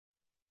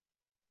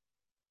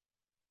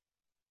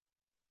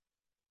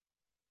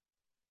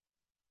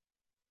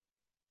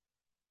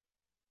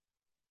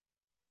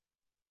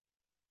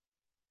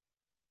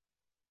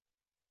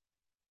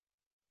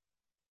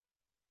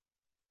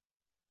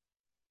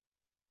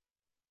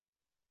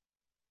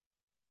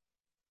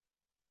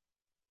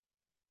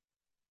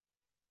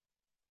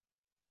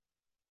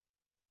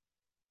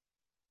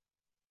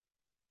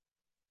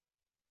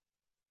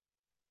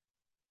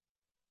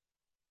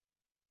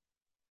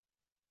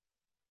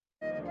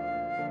Good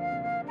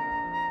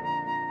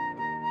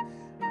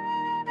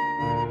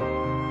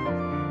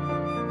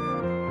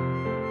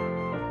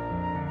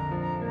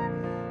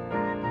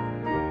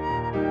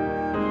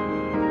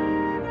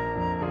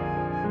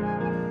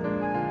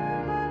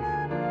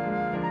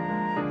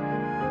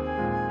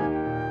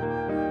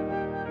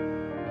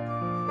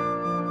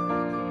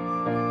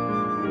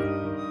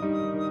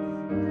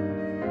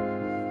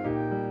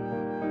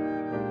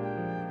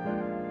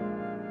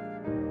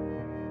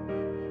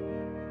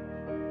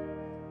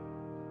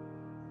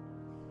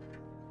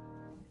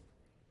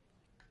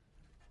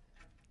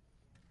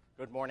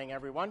morning,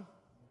 everyone.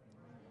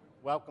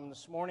 Welcome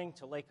this morning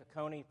to Lake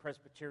Oconee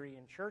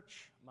Presbyterian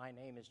Church. My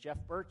name is Jeff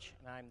Birch,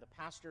 and I'm the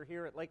pastor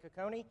here at Lake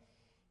Oconee.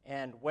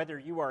 And whether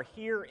you are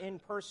here in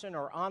person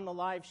or on the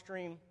live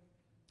stream,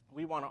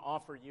 we want to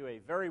offer you a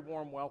very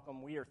warm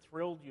welcome. We are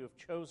thrilled you have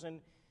chosen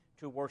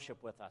to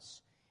worship with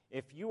us.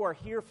 If you are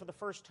here for the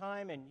first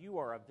time and you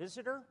are a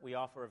visitor, we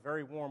offer a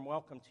very warm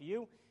welcome to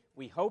you.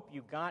 We hope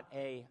you got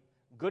a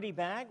goodie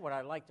bag, what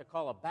I like to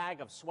call a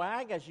bag of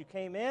swag, as you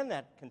came in,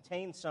 that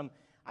contains some,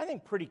 I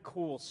think, pretty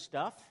cool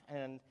stuff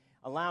and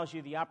allows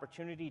you the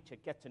opportunity to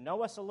get to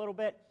know us a little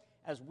bit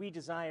as we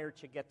desire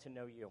to get to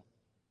know you.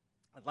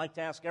 I'd like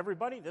to ask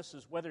everybody, this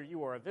is whether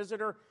you are a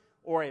visitor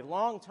or a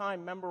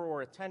longtime member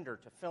or attender,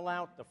 to fill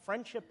out the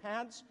friendship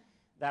pads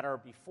that are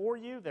before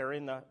you. They're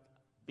in the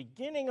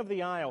beginning of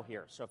the aisle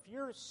here. So if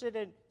you're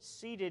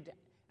seated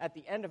at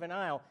the end of an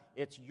aisle,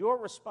 it's your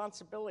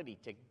responsibility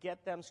to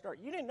get them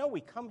started. You didn't know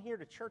we come here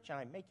to church and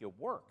I make you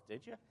work,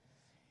 did you?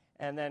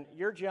 And then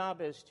your job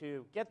is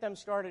to get them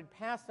started,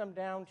 pass them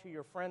down to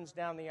your friends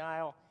down the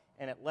aisle,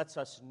 and it lets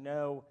us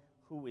know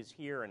who is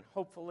here. And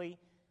hopefully,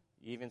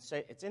 you even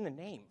say, it's in the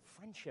name,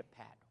 Friendship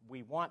Pad.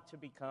 We want to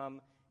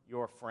become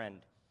your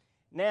friend.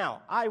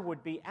 Now, I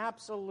would be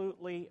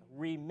absolutely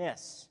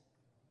remiss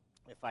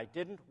if I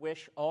didn't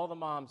wish all the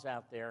moms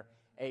out there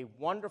a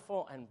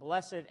wonderful and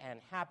blessed and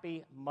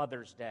happy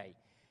Mother's Day.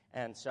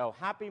 And so,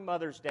 happy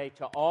Mother's Day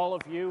to all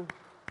of you,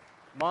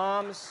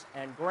 moms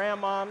and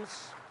grandmoms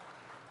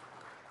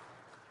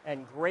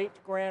and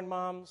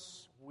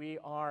great-grandmoms. We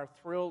are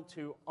thrilled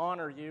to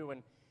honor you.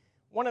 And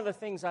one of the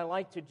things I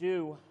like to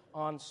do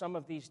on some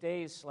of these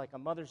days, like a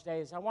Mother's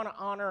Day, is I want to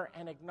honor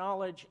and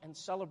acknowledge and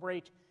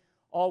celebrate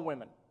all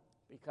women,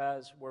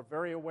 because we're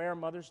very aware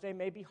Mother's Day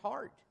may be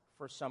hard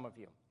for some of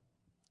you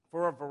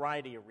for a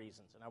variety of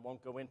reasons, and I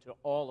won't go into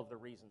all of the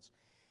reasons.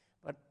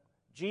 But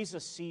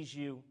Jesus sees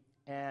you,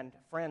 and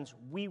friends,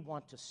 we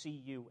want to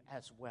see you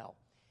as well.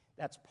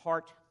 That's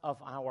part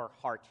of our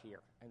heart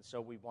here, and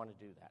so we want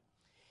to do that.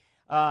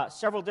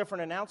 Several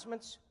different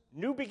announcements.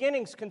 New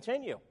beginnings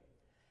continue.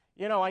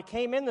 You know, I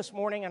came in this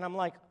morning and I'm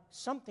like,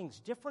 something's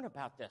different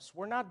about this.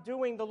 We're not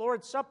doing the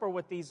Lord's Supper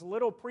with these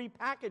little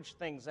prepackaged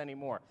things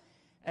anymore.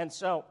 And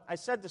so I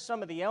said to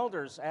some of the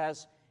elders,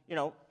 as, you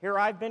know, here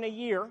I've been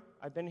here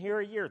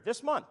a year.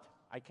 This month,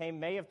 I came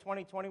May of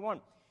 2021.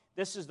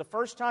 This is the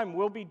first time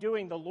we'll be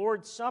doing the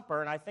Lord's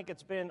Supper, and I think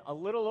it's been a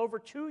little over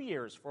 2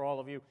 years for all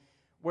of you,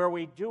 where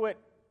we do it,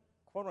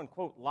 quote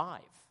unquote,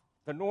 live.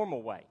 The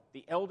normal way.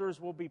 The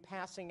elders will be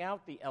passing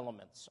out the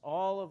elements,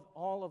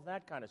 all of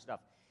that kind of stuff.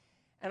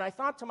 And I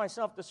thought to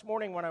myself this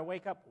morning when I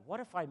wake up, what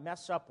if I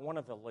mess up one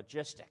of the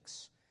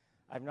logistics?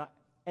 And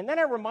then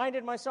I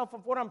reminded myself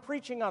of what I'm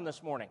preaching on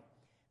this morning.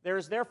 There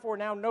is therefore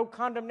now no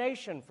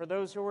condemnation for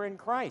those who are in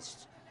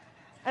Christ.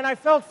 And I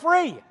felt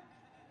free.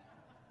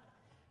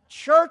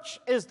 Church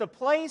is the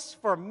place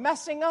for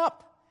messing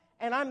up,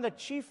 and I'm the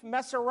chief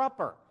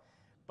messer-upper.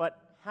 But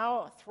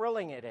how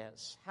thrilling it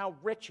is, how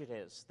rich it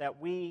is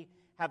that we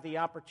have the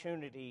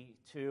opportunity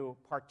to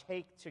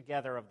partake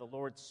together of the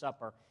Lord's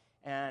Supper.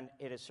 And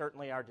it is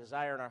certainly our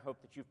desire and our hope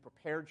that you've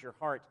prepared your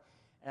heart,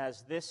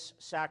 as this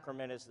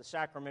sacrament is the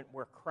sacrament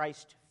where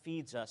Christ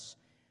feeds us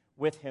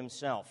with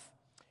himself.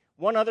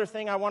 One other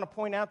thing I want to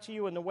point out to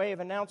you in the way of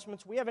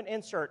announcements, we have an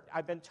insert.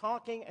 I've been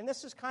talking, and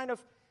this is kind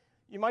of,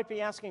 you might be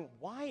asking,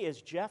 why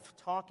is Jeff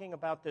talking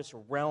about this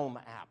Realm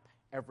app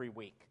every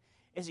week?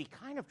 Is he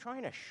kind of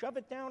trying to shove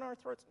it down our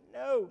throats?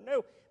 No.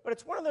 But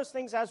it's one of those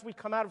things as we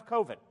come out of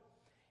COVID,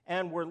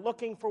 and we're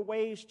looking for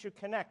ways to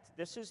connect.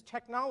 This is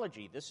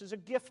technology. This is a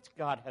gift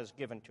God has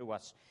given to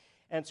us.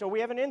 And so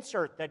we have an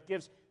insert that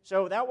gives,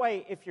 so that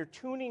way if you're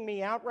tuning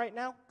me out right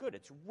now, good,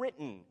 it's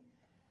written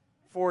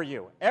for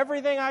you.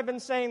 Everything I've been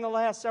saying the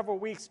last several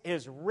weeks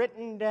is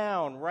written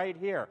down right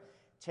here.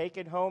 Take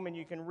it home and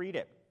you can read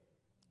it.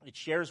 It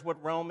shares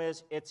what Realm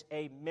is. It's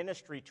a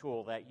ministry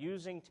tool that,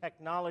 using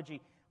technology,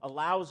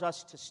 allows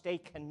us to stay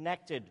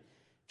connected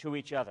to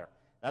each other.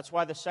 That's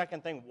why the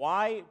second thing,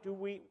 why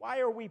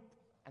are we,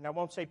 and I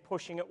won't say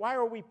pushing it, why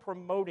are we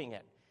promoting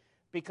it?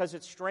 Because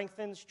it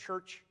strengthens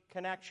church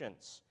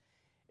connections.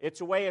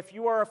 It's a way, if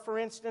you are, for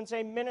instance,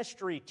 a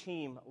ministry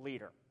team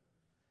leader,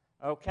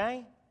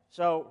 okay?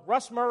 So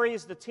Russ Murray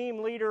is the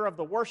team leader of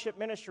the worship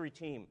ministry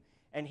team,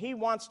 and he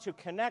wants to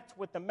connect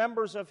with the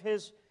members of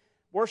his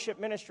worship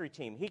ministry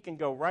team. He can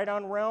go right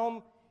on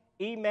Realm,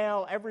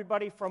 email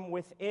everybody from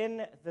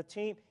within the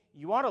team.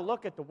 You ought to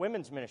look at the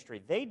women's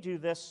ministry. They do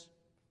this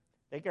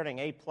They're getting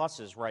A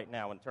pluses right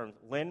now in terms,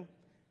 Lynn,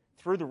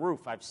 through the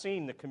roof. I've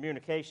seen the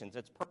communications.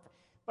 It's perfect.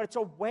 But it's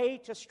a way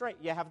to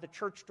straighten. You have the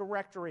church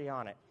directory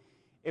on it.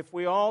 If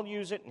we all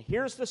use it, and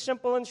here's the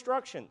simple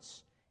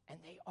instructions, and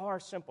they are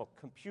simple.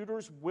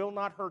 Computers will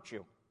not hurt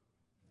you.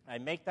 I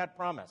make that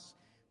promise.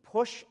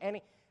 Push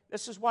any,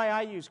 this is why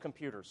I use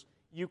computers.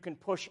 You can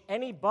push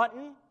any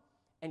button,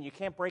 and you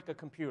can't break a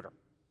computer.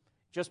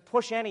 Just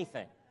push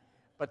anything.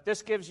 But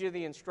this gives you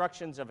the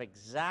instructions of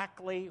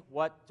exactly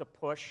what to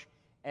push,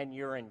 and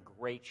you're in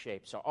great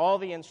shape. So all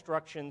the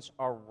instructions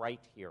are right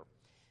here.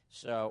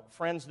 So,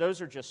 friends,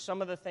 those are just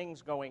some of the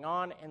things going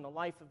on in the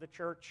life of the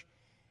church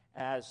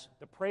as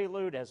the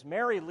prelude, as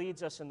Mary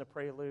leads us in the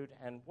prelude.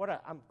 And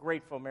I'm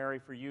grateful, Mary,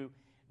 for you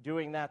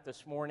doing that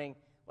this morning.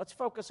 Let's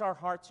focus our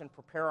hearts and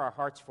prepare our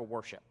hearts for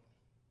worship.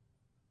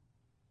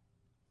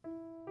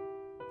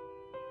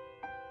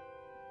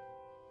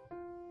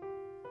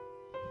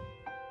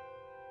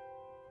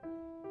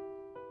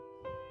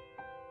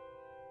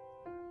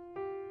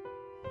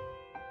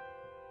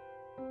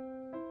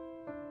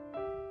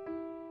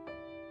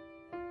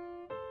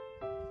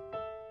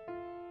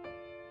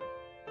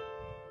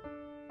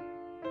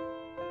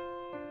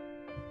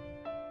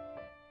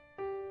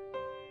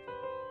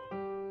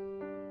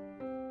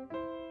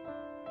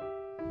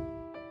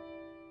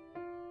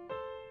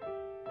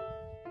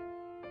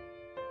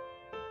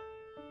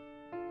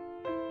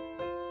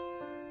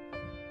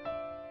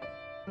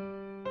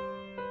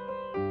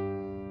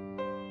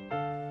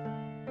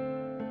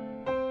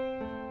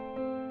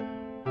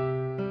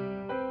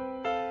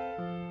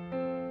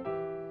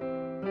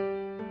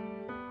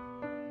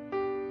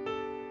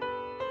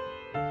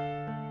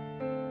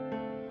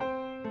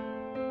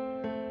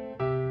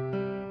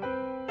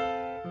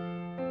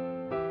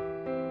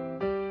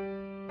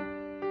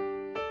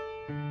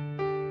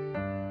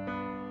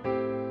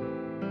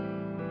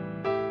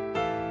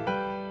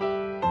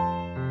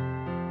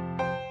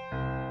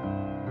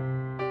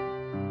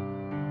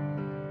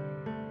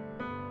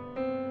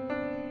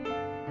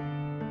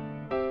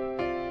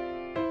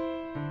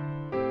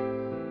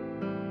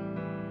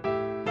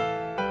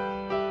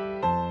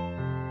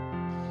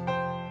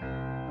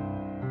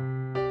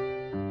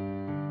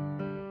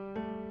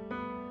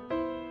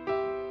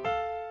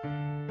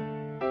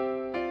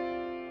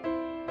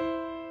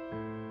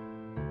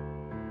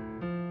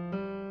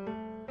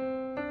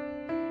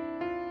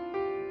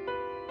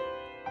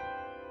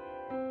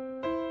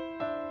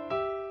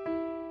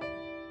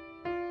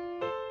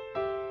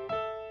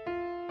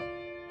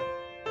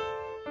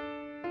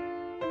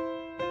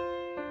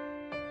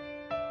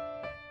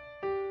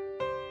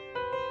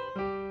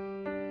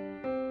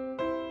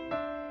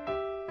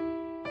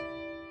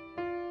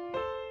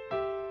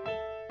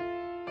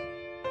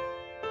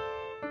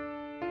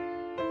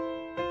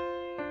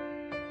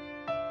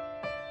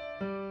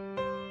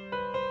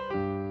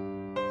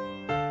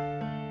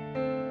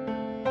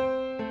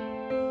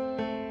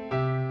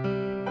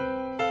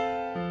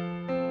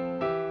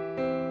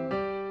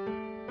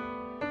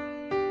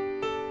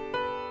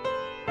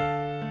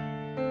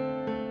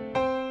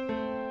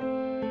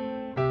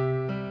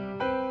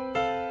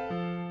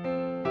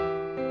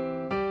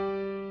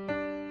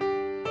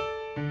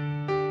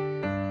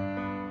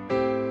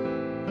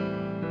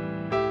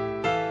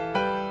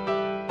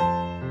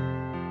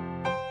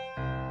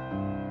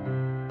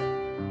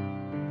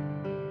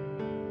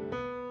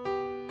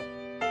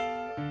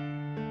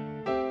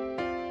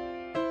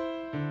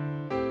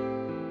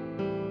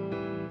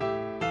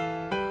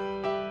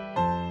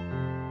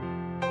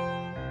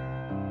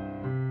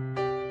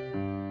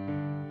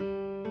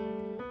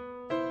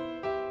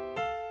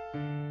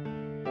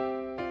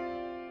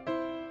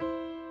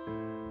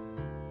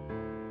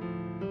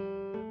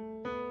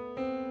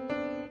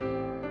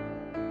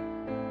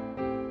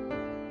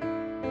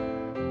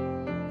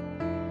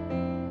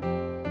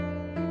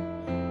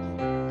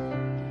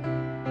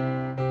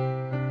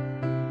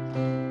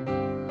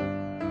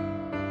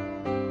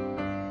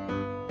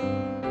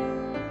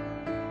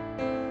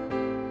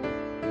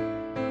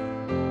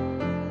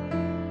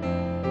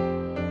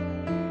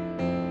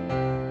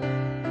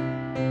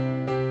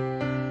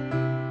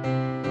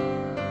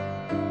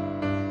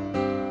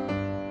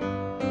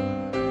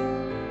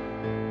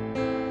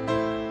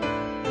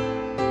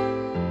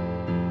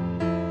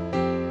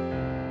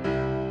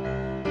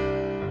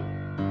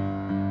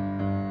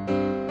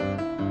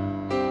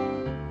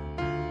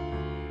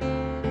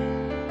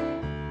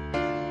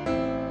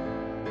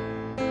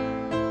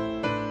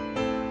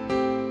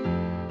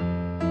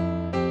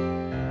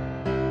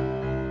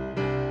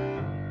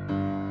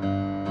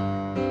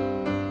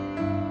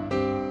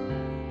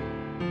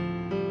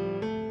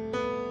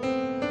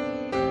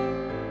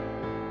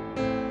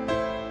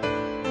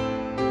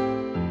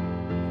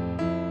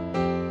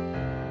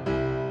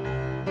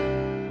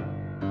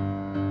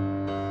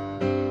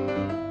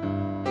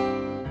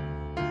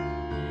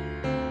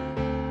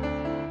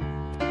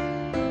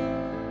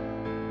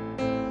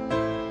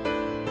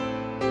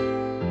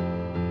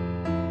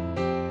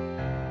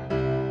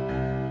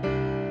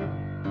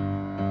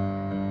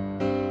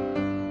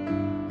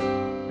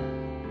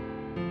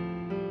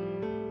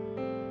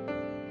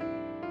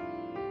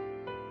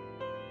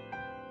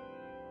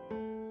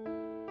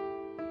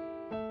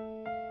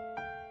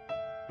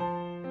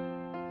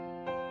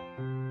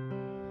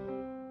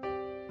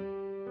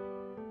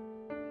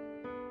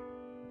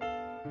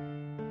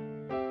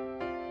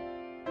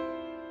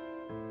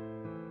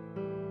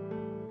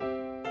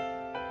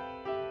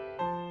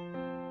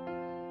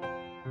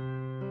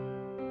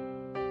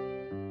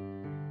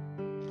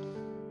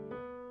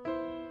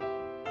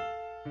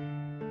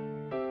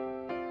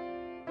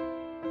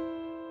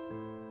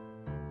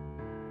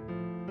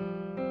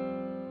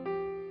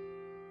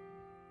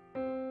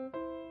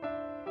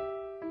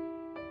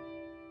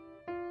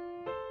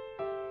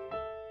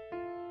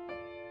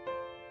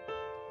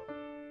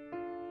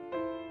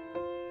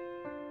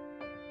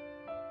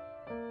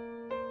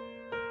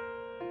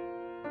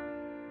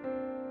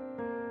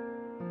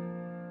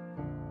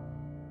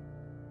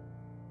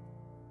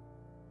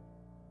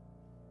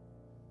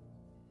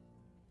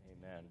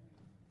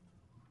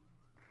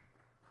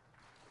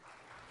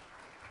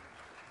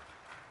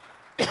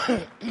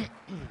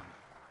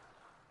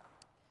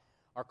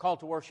 Our call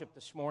to worship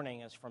this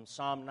morning is from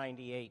Psalm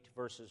 98,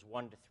 verses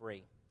 1 to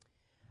 3.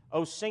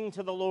 "Oh, sing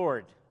to the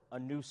Lord a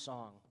new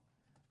song,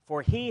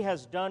 for he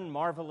has done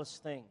marvelous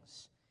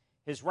things.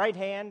 His right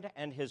hand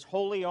and his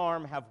holy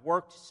arm have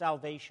worked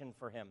salvation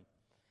for him.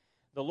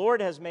 The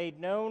Lord has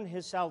made known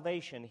his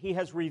salvation. He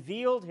has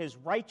revealed his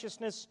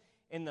righteousness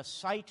in the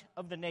sight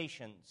of the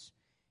nations.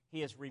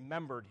 He has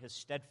remembered his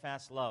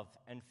steadfast love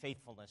and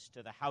faithfulness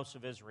to the house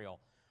of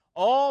Israel.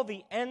 All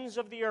the ends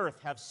of the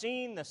earth have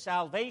seen the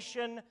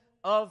salvation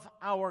of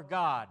our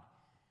God."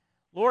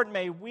 Lord,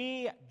 may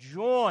we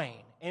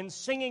join in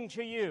singing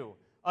to you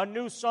a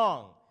new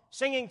song,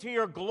 singing to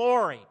your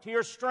glory, to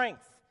your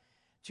strength,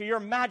 to your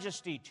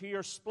majesty, to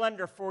your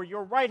splendor, for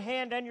your right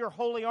hand and your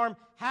holy arm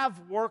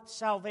have worked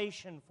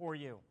salvation for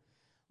you.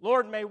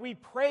 Lord, may we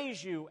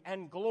praise you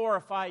and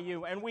glorify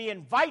you, and we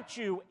invite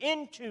you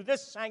into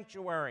this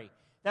sanctuary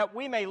that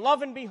we may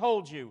love and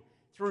behold you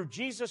through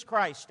Jesus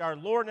Christ, our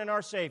Lord and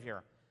our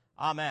Savior.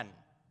 Amen.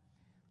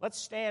 Let's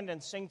stand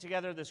and sing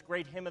together this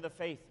great hymn of the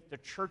faith, "The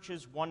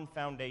Church's One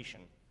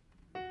Foundation."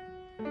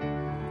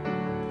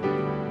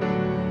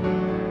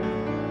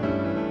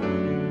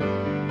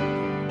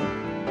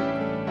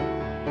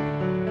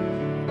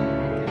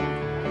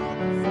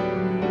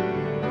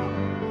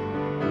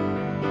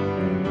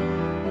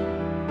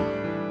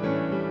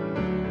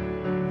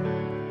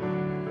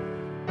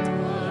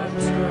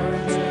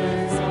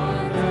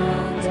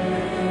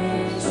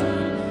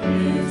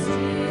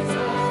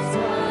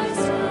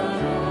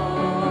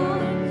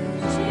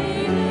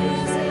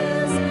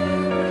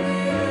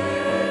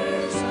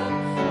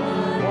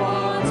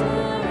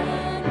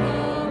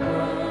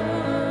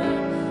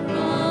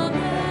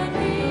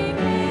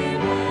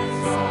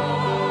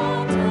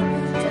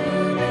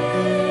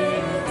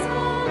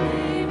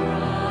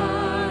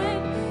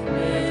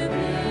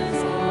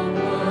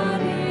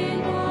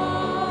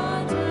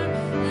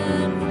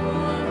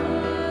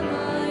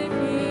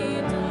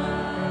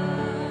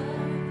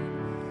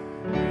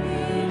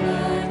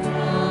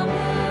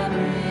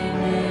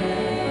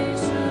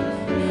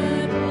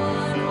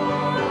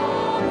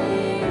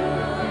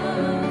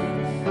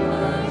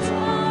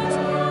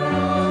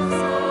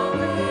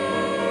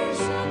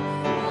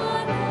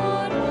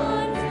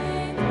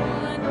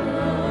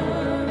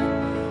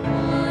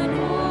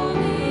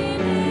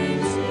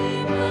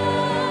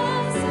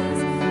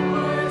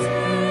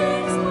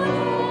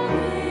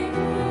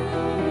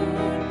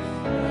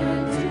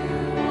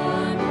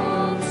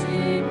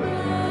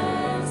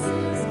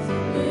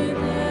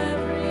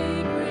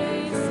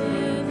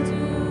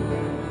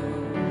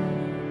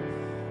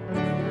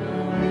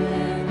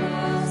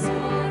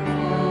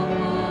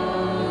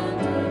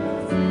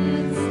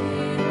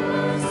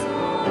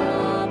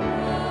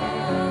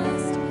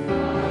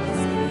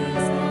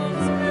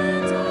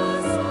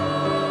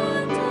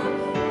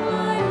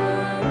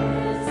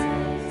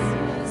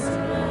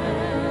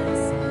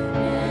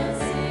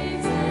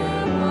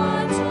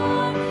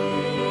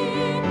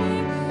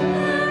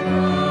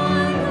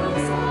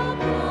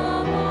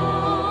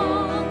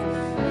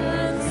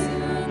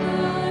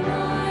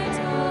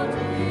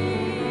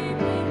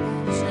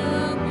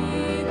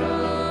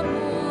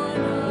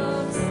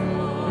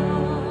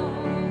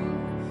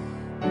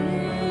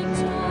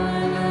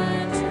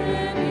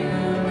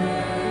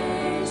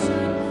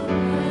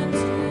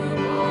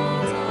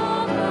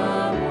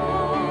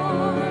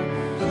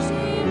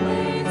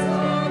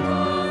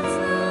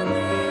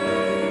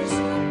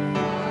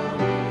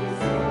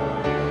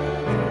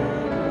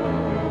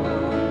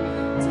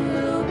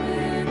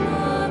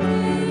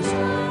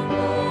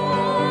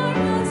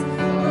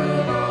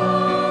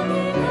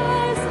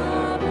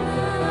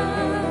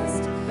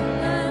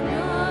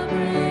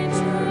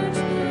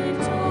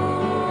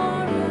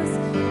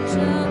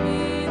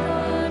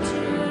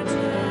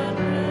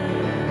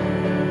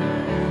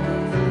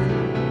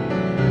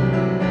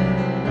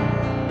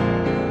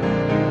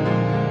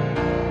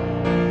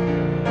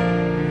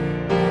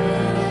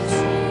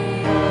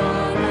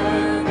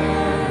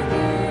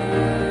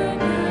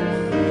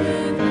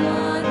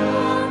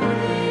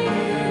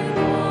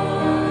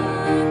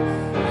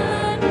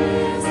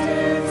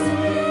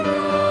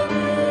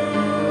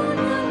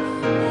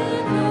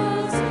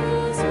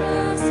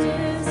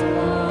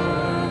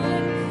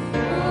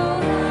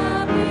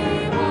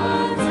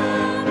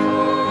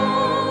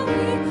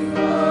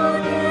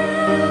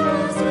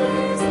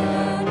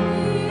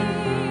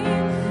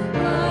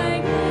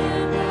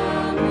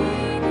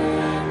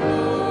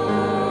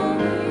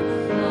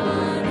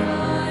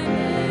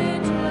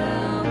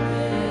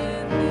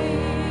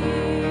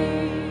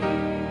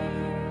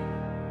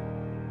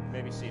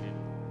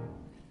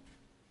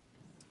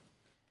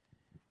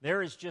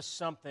 There is just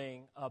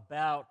something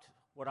about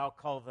what I'll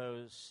call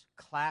those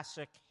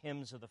classic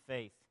hymns of the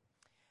faith.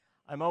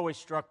 I'm always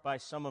struck by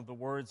some of the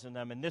words in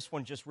them, and this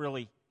one just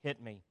really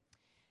hit me.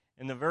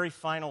 In the very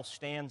final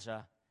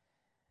stanza,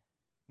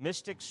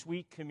 "Mystic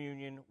sweet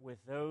communion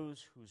with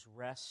those whose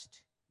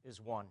rest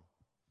is won."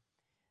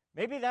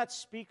 Maybe that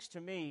speaks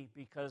to me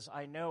because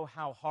I know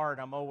how hard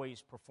I'm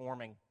always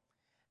performing,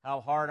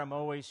 how hard I'm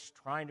always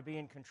trying to be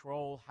in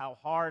control, how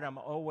hard I'm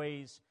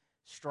always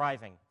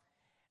striving.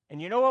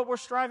 And you know what we're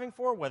striving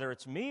for? Whether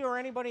it's me or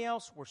anybody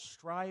else, we're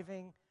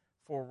striving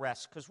for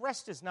rest. Because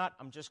rest is not,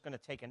 I'm just going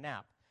to take a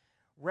nap.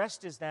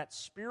 Rest is that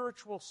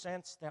spiritual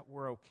sense that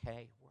we're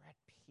okay. We're at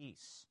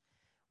peace.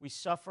 We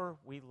suffer,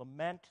 we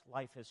lament,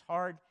 life is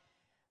hard,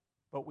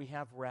 but we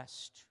have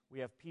rest. We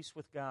have peace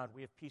with God.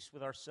 We have peace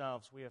with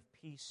ourselves. We have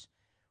peace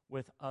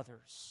with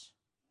others.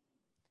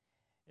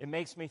 It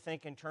makes me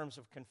think in terms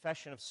of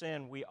confession of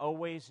sin, we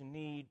always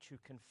need to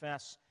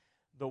confess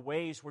the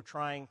ways we're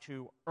trying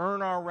to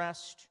earn our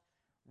rest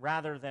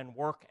rather than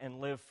work and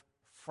live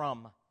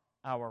from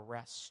our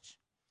rest.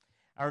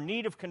 Our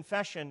need of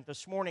confession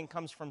this morning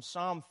comes from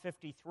Psalm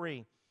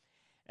 53.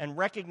 And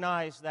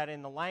recognize that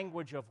in the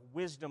language of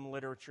wisdom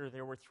literature,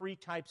 there were three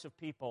types of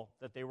people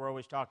that they were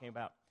always talking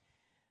about: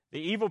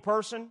 the evil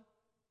person,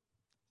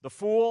 the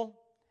fool,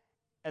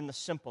 and the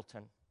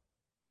simpleton.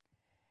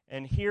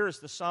 And here is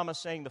the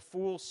psalmist saying, the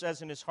fool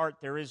says in his heart,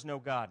 there is no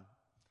God.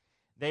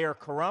 They are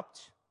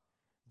corrupt,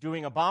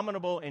 doing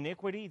abominable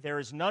iniquity. There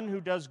is none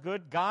who does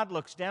good. God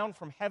looks down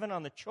from heaven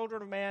on the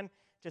children of man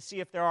to see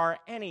if there are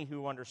any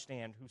who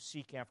understand, who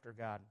seek after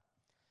God.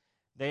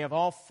 They have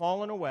all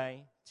fallen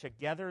away.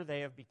 Together they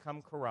have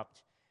become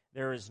corrupt.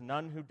 There is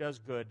none who does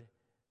good,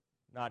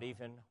 not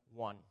even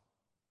one.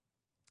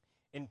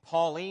 In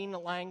Pauline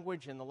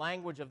language, in the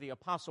language of the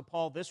Apostle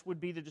Paul, this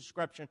would be the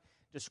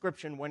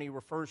description when he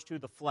refers to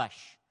the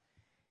flesh.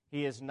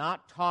 He is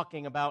not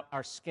talking about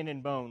our skin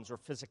and bones or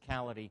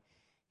physicality.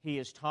 He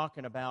is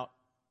talking about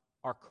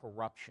our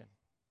corruption,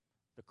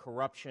 the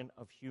corruption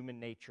of human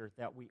nature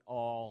that we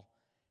all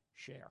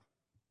share.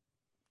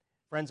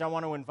 Friends, I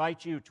want to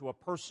invite you to a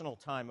personal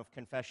time of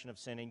confession of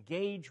sin.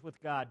 Engage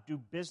with God. Do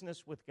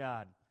business with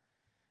God.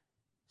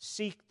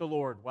 Seek the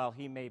Lord while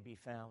he may be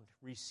found.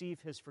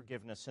 Receive his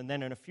forgiveness. And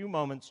then in a few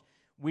moments,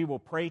 we will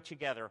pray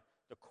together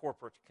the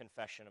corporate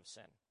confession of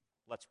sin.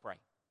 Let's pray.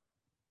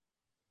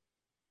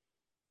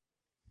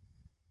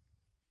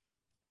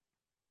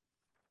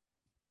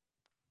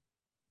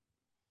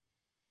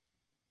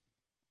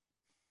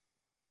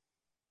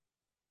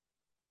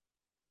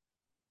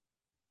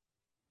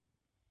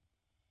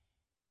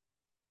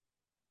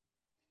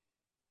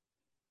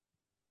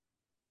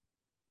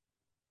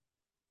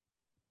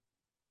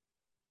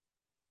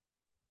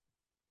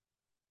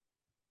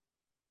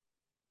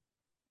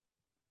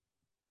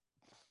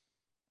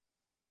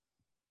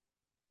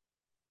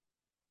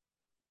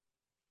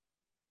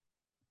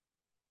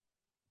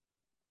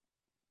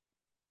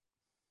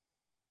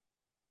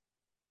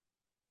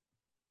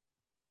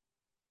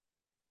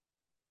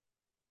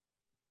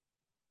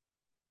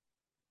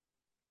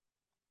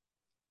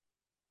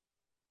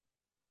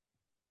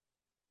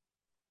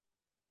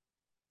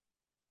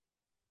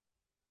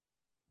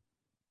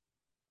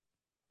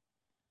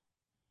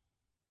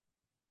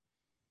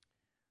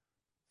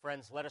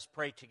 Friends, let us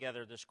pray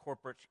together this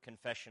corporate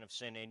confession of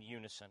sin in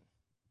unison.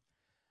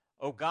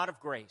 O God of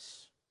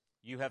grace,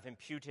 you have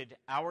imputed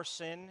our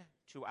sin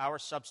to our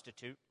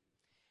substitute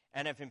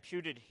and have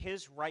imputed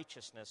his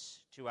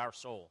righteousness to our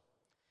soul,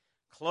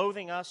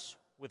 clothing us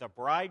with a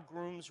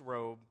bridegroom's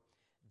robe,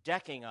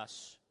 decking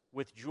us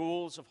with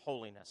jewels of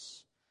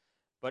holiness.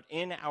 But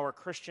in our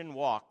Christian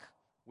walk,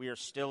 we are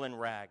still in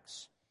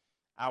rags.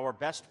 Our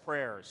best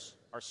prayers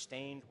are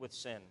stained with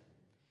sin.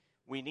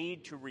 We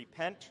need to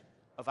repent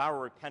of our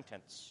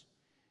repentance.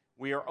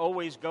 We are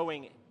always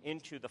going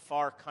into the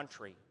far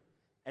country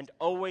and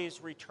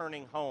always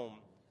returning home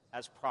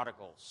as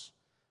prodigals,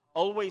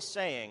 always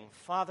saying,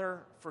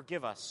 Father,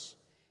 forgive us,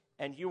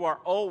 and you are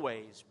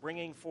always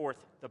bringing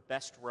forth the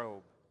best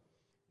robe.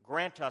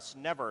 Grant us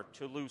never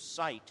to lose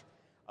sight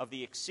of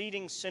the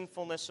exceeding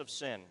sinfulness of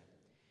sin,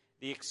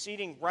 the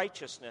exceeding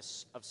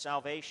righteousness of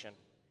salvation,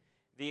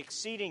 the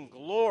exceeding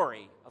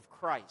glory of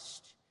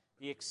Christ,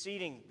 the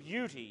exceeding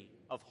beauty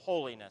of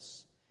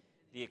holiness,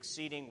 the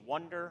exceeding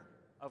wonder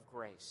of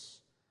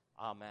grace.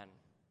 Amen.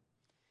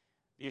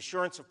 The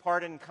assurance of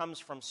pardon comes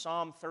from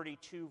Psalm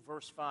 32,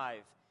 verse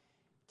 5.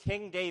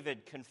 King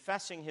David,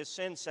 confessing his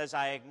sin, says,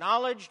 I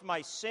acknowledged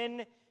my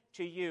sin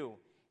to you,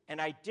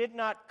 and I did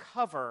not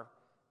cover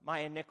my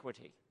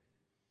iniquity.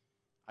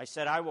 I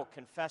said, I will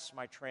confess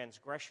my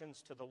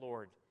transgressions to the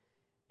Lord,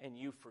 and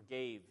you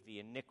forgave the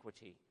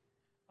iniquity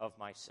of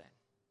my sin.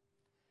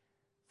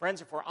 Friends,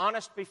 if we're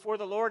honest before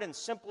the Lord and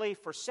simply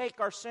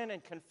forsake our sin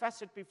and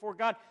confess it before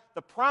God,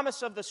 the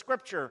promise of the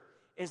Scripture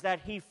is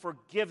that he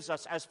forgives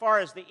us as far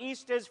as the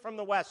east is from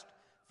the west,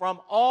 from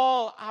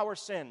all our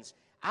sins.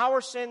 Our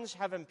sins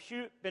have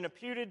been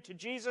imputed to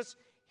Jesus.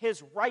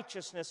 His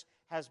righteousness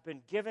has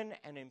been given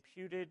and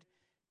imputed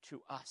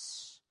to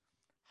us.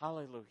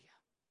 Hallelujah.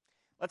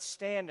 Let's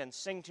stand and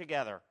sing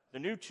together the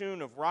new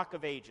tune of Rock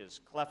of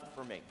Ages, Cleft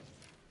for Me.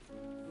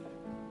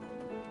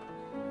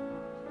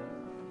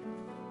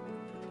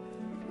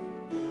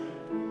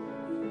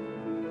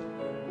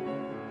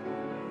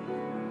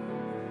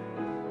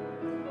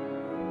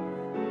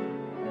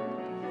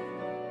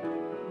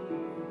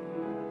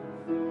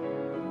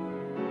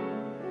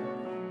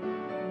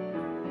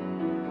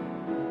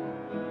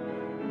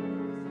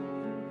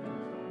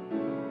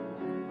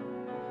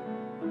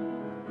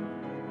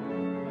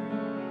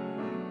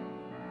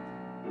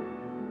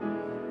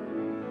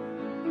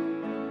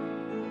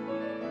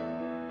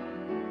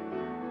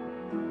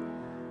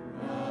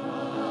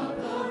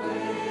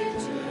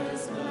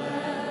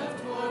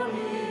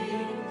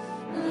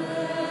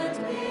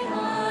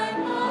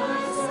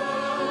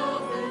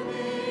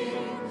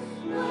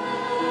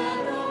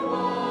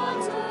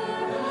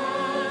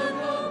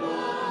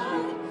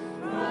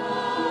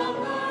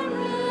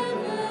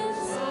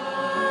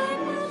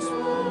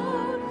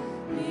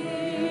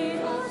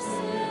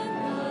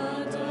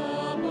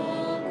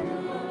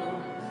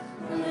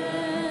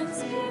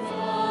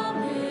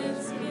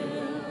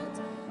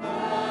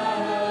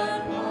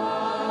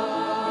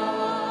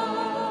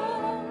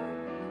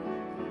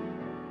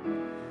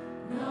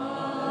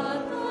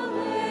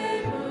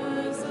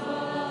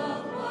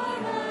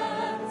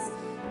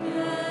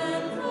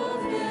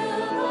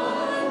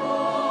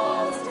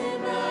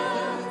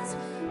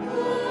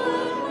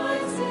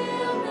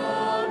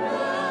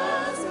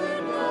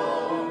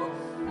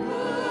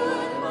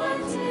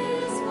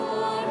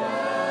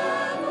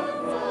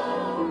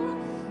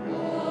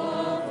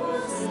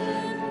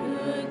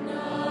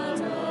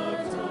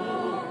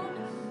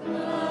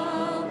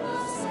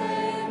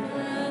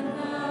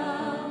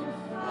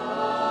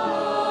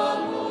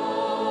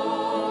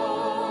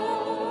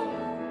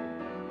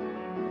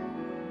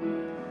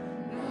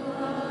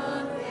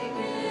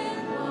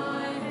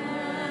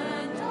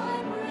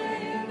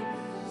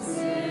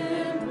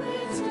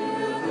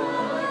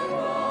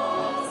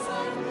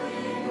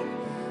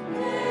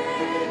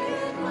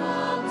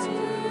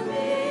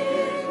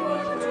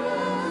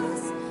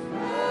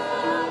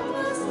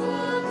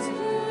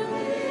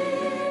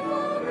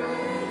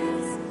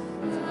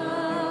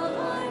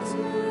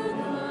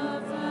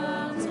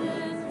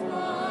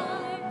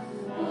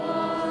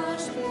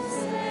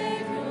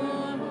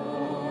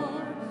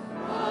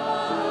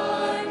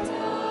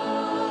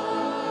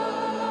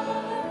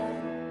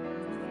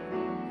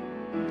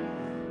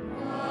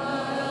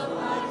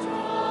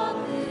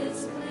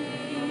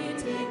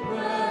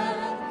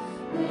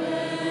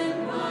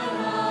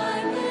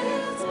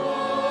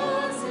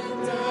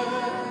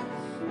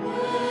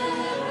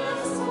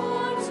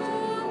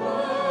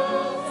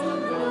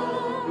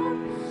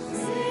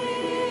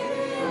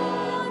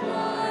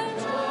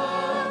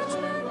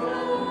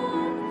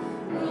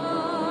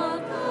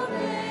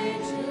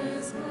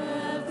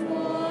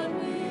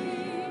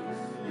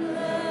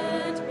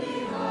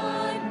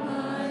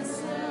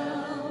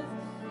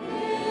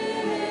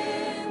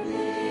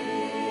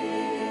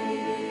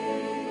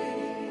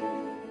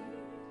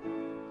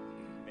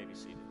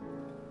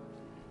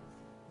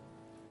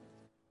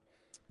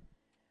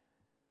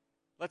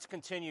 Let's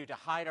continue to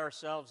hide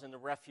ourselves in the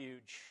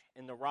refuge,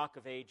 in the rock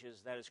of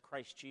ages, that is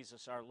Christ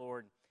Jesus our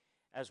Lord,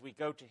 as we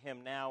go to him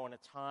now in a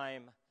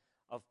time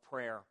of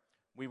prayer.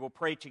 We will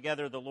pray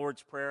together the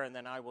Lord's Prayer, and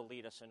then I will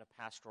lead us in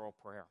a pastoral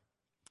prayer.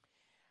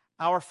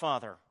 Our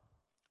Father,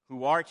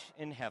 who art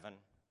in heaven,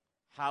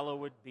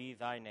 hallowed be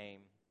thy name.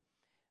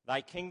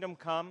 Thy kingdom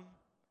come,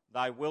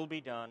 thy will be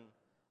done,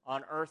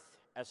 on earth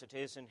as it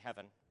is in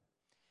heaven.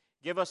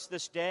 Give us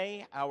this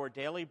day our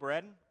daily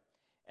bread,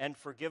 and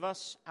forgive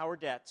us our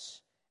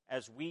debts,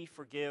 as we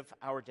forgive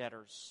our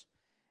debtors.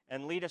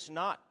 And lead us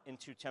not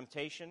into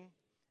temptation,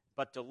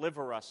 but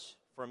deliver us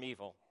from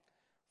evil.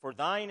 For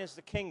thine is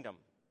the kingdom,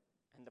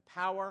 and the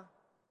power,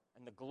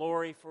 and the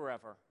glory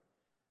forever.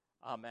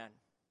 Amen.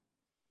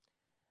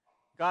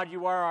 God,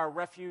 you are our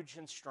refuge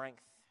and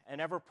strength,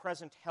 and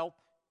ever-present help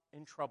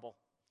in trouble.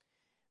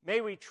 May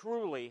we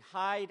truly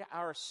hide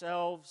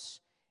ourselves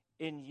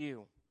in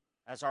you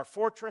as our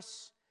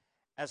fortress,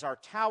 as our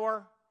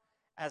tower,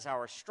 as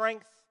our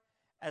strength,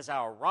 as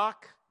our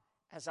rock,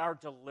 as our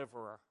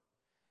deliverer.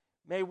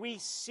 May we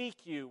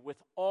seek you with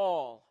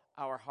all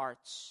our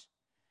hearts.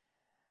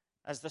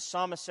 As the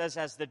psalmist says,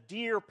 as the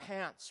deer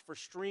pants for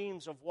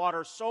streams of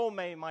water, so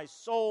may my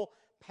soul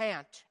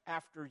pant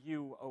after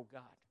you, O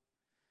God.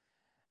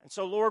 And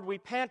so, Lord, we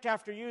pant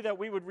after you that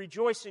we would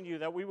rejoice in you,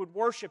 that we would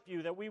worship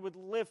you, that we would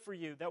live for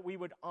you, that we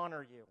would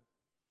honor you.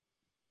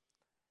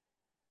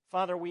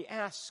 Father, we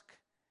ask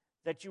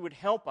that you would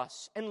help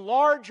us,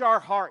 enlarge our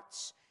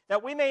hearts,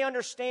 that we may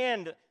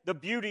understand the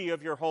beauty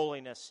of your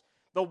holiness,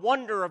 the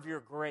wonder of your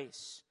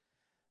grace,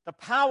 the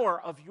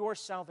power of your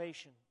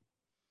salvation.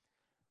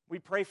 We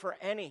pray for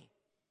any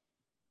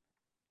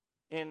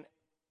in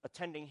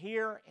attending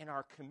here, in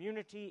our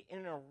community,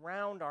 in and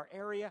around our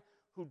area,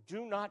 who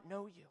do not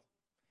know you.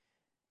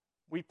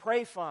 We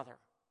pray, Father,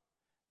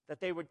 that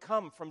they would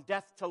come from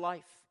death to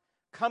life,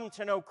 come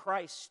to know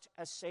Christ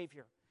as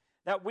Savior,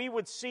 that we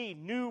would see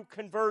new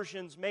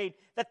conversions made,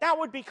 that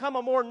would become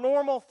a more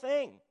normal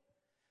thing,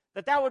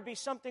 that would be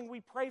something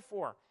we pray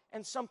for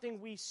and something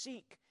we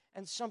seek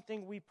and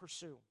something we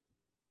pursue.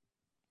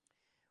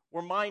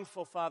 We're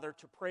mindful, Father,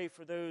 to pray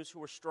for those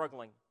who are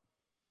struggling.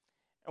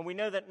 And we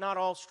know that not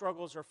all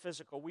struggles are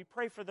physical. We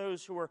pray for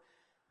those who are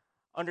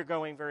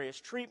undergoing various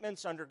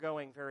treatments,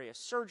 undergoing various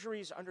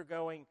surgeries,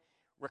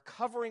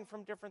 recovering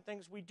from different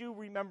things. We do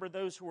remember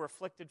those who are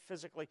afflicted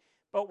physically,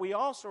 but we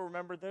also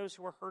remember those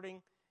who are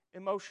hurting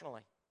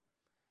emotionally,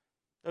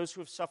 those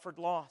who have suffered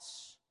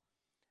loss,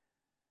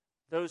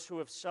 those who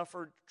have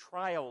suffered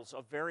trials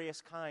of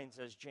various kinds,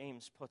 as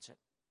James puts it.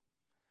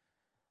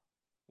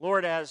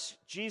 Lord, as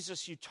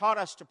Jesus, you taught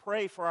us to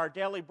pray for our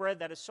daily bread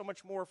that is so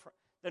much more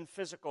than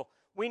physical.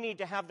 We need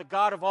to have the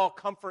God of all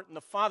comfort and the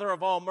Father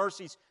of all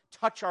mercies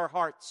touch our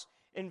hearts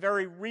in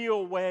very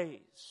real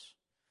ways.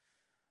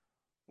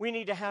 We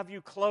need to have you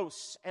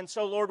close. And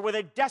so, Lord, with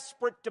a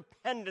desperate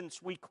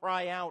dependence, we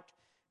cry out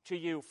to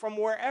you. From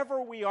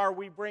wherever we are,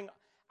 we bring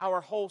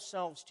our whole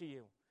selves to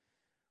you.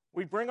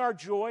 We bring our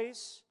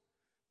joys,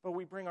 but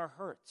we bring our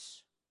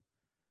hurts.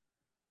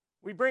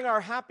 We bring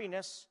our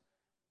happiness,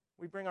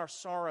 we bring our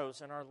sorrows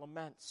and our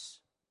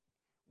laments.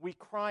 We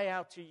cry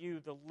out to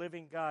you, the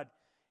living God.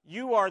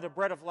 You are the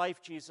bread of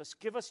life, Jesus.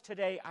 Give us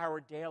today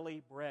our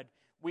daily bread.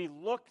 We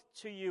look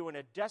to you in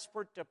a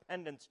desperate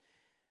dependence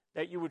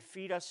that you would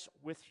feed us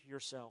with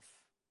yourself.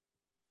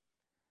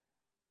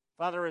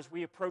 Father, as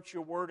we approach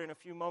your word in a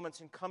few moments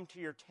and come to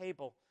your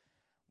table,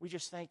 we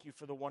just thank you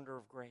for the wonder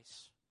of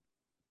grace.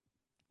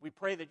 We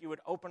pray that you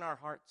would open our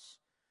hearts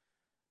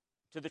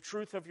to the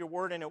truth of your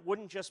word, and it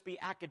wouldn't just be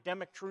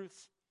academic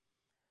truth,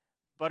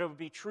 but it would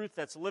be truth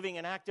that's living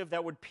and active,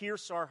 that would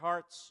pierce our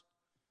hearts,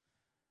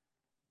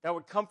 that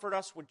would comfort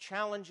us, would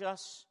challenge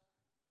us,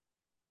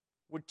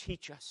 would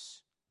teach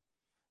us.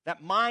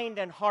 That mind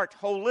and heart,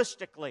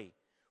 holistically,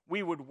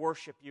 we would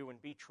worship you and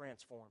be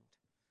transformed.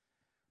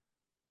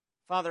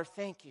 Father,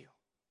 thank you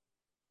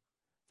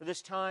for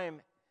this time,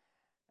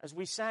 as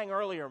we sang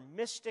earlier,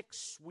 mystic,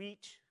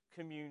 sweet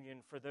communion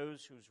for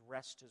those whose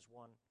rest is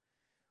won.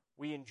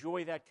 We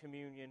enjoy that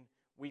communion.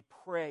 We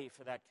pray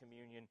for that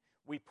communion.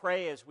 We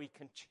pray as we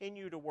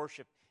continue to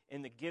worship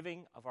in the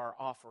giving of our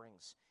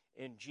offerings.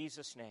 In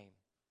Jesus' name,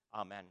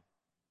 amen.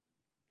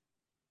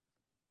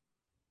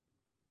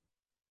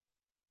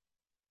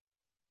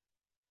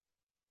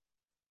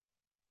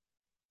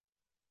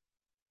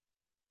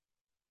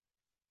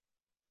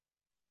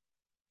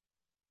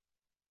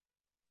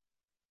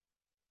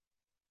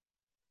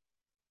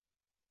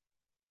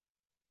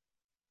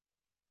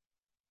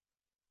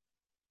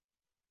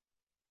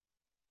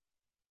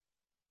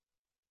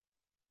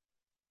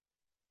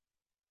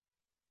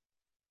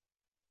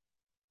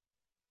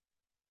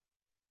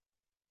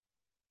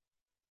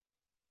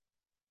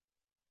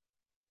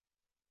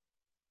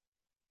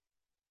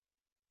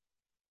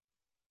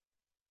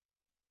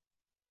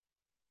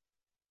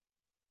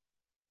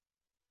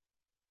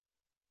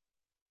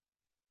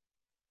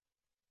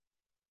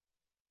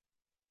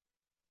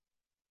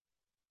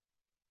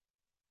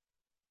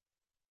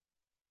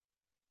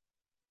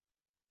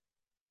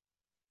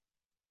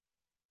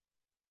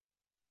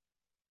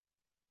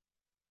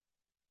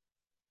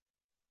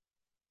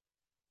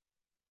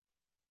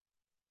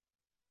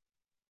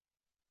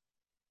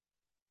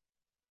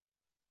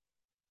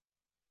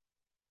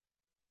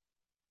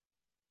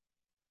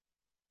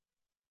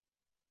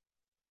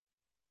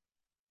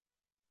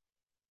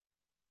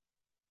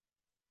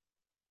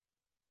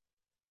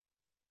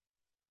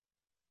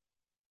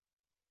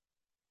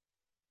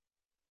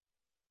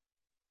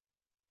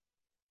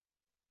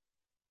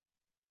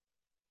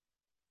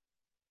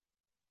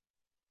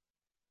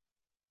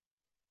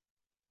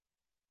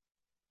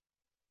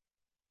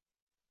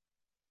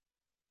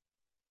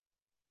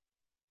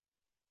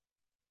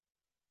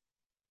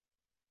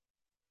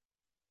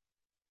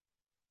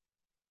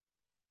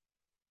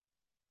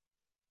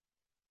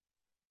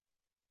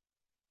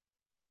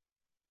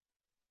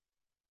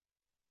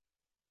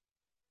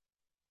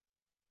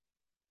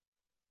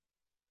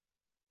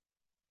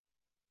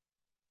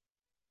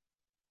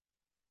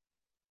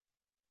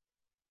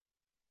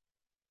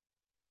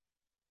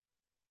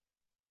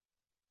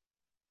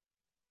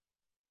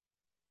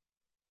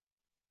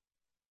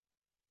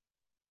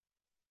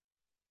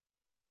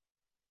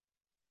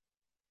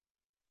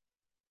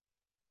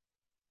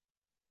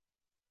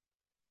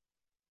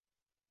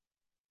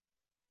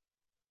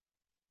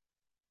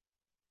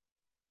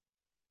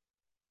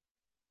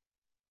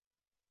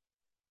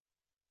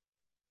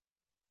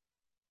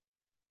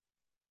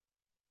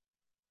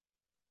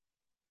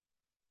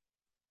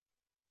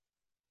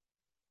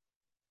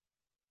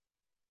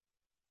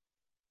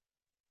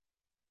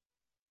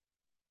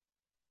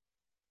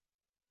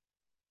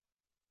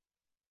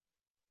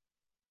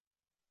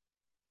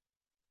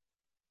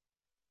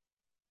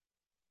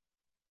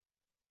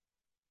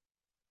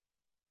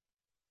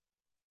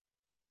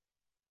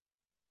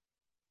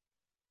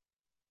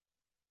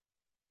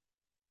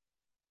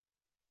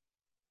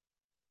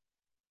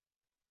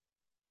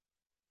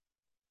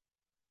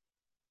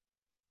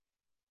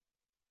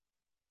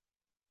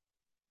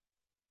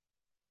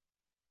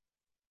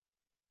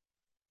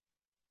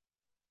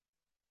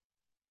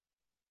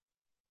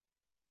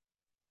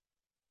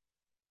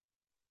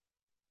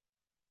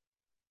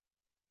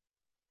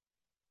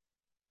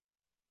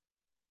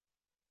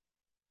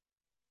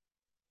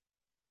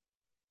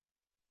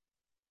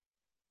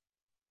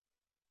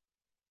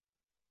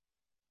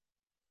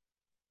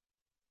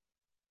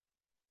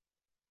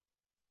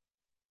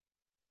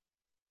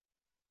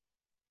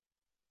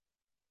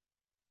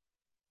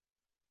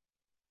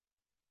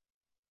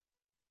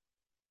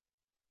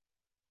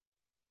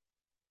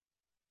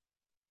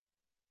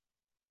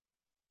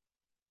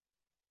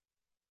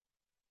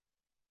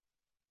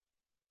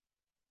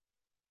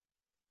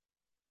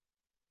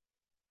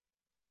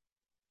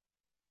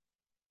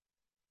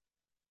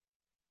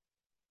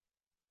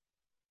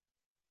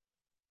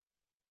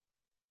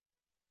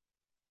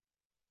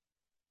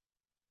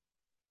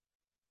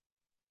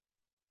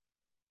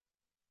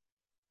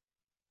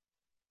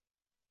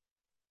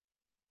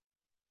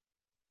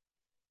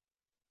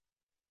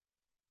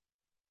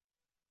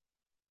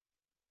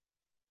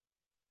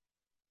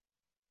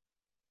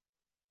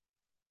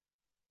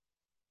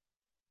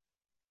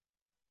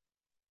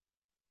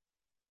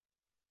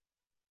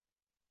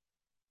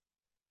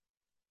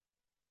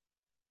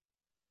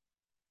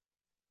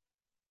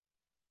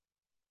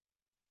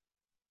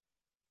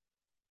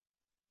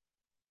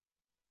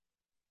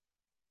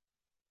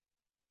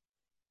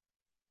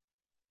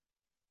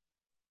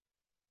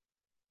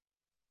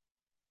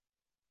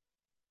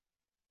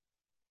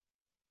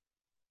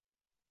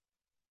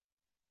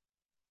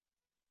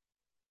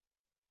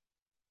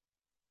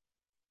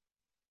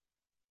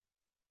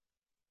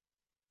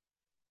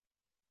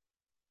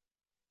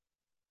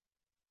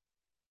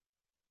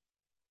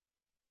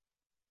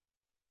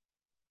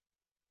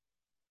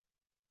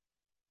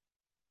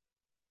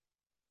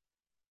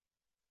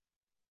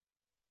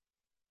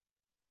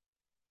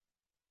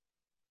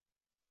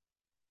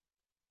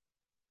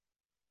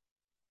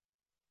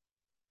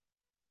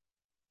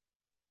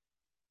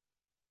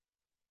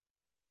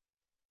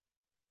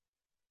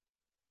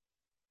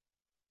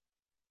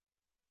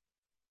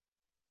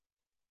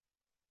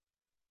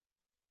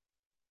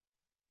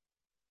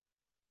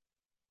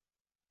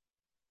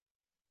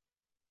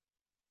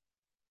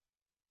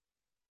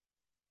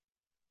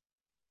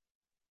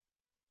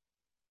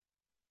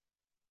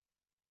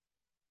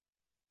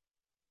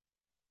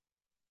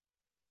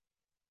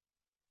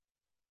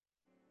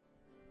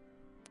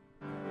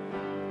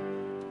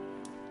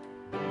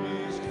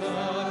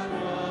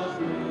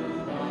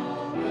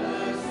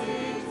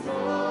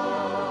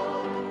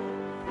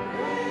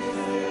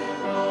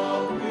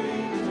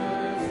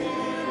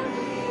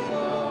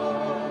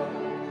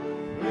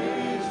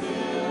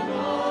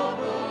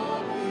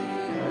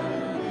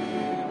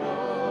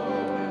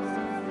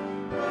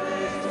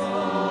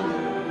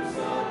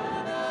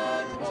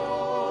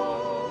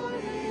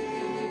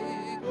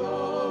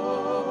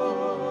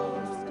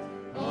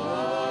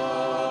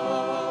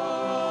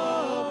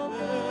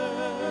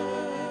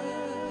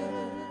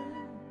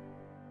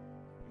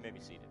 may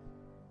be seated.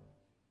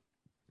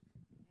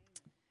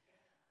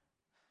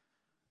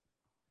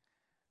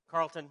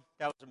 Carlton,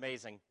 that was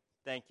amazing.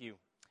 Thank you.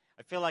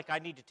 I feel like I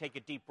need to take a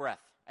deep breath.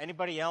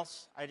 Anybody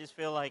else? I just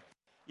feel like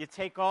you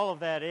take all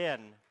of that in,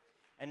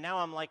 and now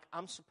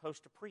I'm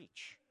supposed to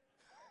preach.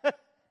 I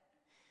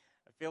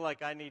feel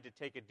like I need to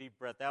take a deep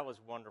breath. That was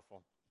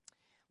wonderful.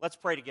 Let's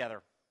pray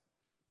together.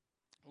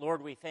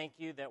 Lord, we thank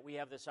you that we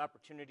have this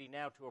opportunity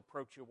now to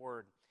approach your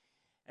word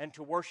and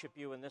to worship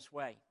you in this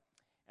way.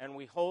 And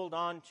we hold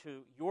on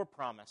to your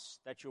promise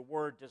that your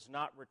word does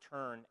not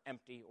return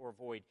empty or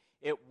void.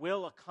 It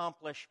will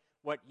accomplish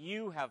what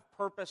you have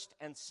purposed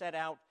and set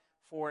out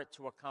for it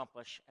to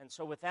accomplish. And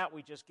so with that,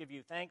 we just give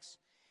you thanks,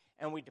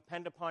 and we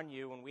depend upon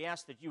you, and we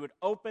ask that you would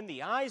open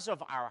the eyes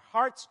of our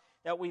hearts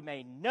that we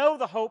may know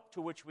the hope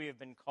to which we have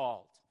been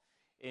called.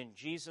 In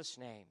Jesus'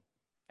 name,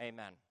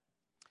 amen.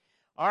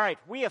 All right,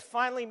 we have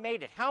finally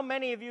made it. How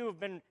many of you have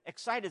been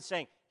excited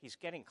saying, he's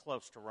getting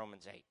close to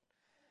Romans 8?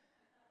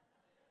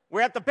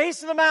 We're at the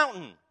base of the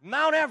mountain,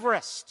 Mount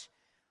Everest.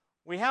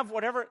 We have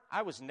whatever,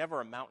 I was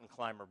never a mountain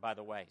climber, by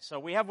the way. So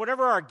we have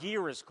whatever our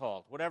gear is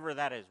called, whatever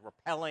that is,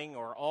 rappelling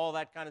or all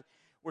that kind of.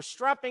 We're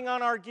strapping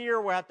on our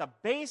gear. We're at the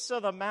base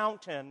of the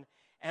mountain,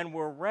 and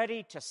we're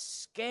ready to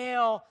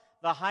scale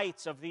the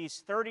heights of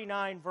these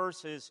 39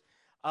 verses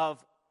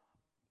of,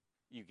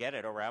 you get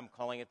it, or I'm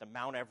calling it the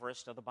Mount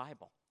Everest of the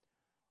Bible.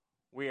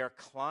 We are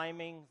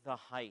climbing the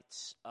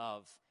heights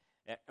of,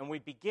 and we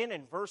begin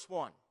in verse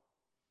 1.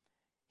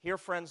 Hear,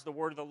 friends, the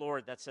word of the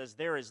Lord that says,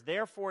 there is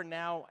therefore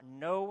now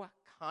no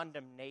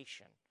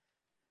condemnation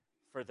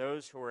for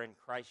those who are in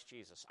Christ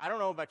Jesus. I don't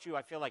know about you,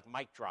 I feel like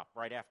mic drop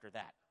right after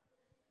that.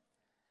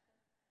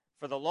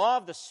 For the law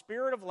of the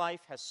Spirit of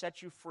life has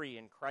set you free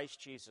in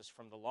Christ Jesus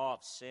from the law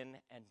of sin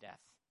and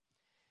death.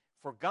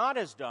 For God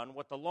has done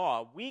what the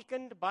law,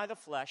 weakened by the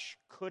flesh,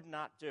 could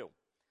not do.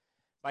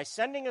 By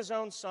sending his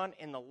own Son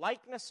in the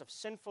likeness of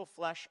sinful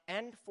flesh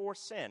and for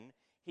sin,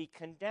 he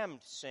condemned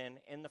sin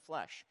in the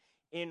flesh,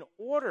 in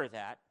order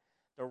that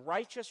the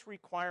righteous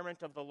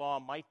requirement of the law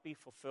might be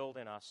fulfilled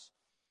in us,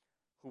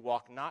 who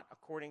walk not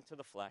according to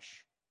the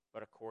flesh,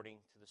 but according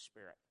to the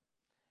Spirit.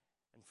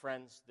 And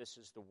friends, this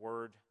is the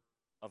word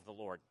of the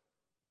Lord.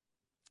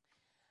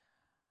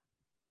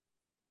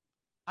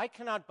 I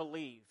cannot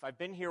believe, I've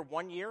been here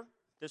 1 year,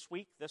 this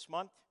week, this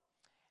month,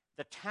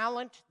 the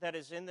talent that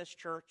is in this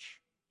church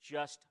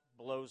just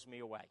blows me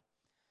away.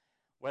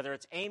 Whether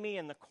it's Amy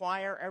in the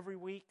choir every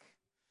week,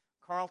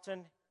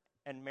 Carlton,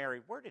 and Mary.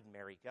 Where did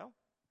Mary go?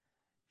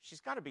 She's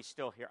got to be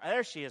still here.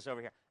 There she is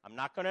over here. I'm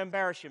not going to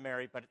embarrass you,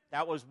 Mary, but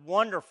that was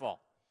wonderful.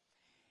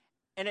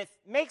 And it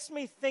makes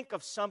me think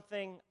of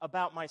something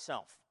about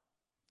myself.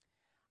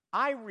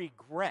 I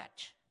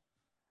regret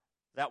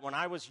that when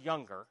I was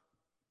younger,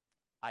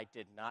 I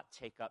did not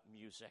take up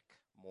music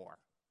more.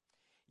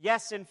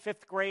 Yes, in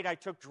 5th grade, I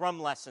took drum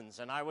lessons,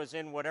 and I was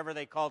in whatever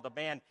they called the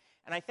band,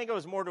 and I think it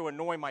was more to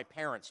annoy my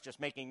parents, just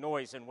making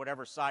noise in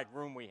whatever side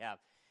room we have.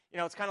 You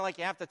know, it's kind of like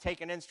you have to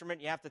take an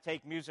instrument, you have to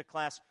take music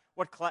class.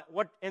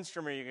 What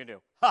instrument are you going to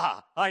do?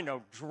 Ha, I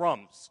know,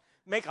 drums.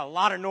 Make a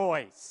lot of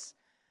noise.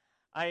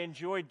 I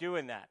enjoyed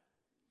doing that.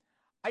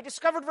 I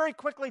discovered very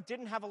quickly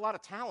didn't have a lot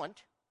of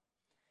talent.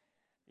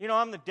 You know,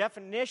 I'm the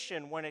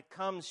definition when it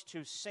comes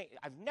to sing.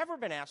 I've never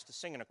been asked to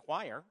sing in a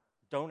choir.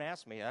 Don't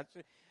ask me.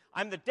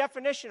 I'm the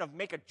definition of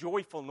make a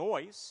joyful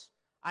noise.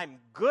 I'm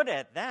good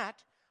at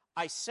that.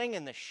 I sing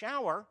in the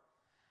shower.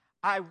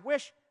 I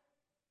wish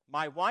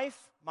my wife,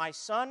 my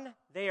son,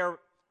 they are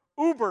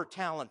uber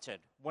talented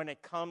when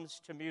it comes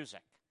to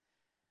music.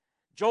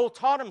 Joel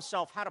taught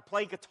himself how to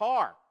play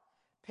guitar,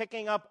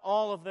 picking up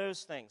all of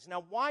those things.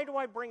 Now, why do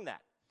I bring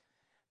that?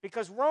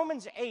 Because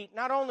Romans 8,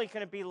 not only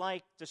can it be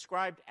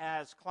described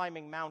as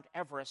climbing Mount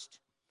Everest,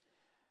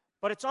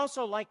 but it's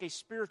also like a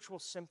spiritual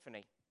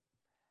symphony.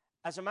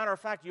 As a matter of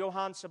fact,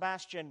 Johann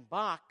Sebastian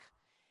Bach,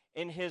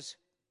 in his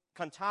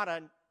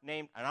cantata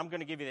named, and I'm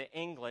going to give you the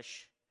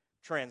English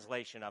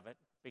translation of it,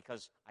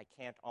 because I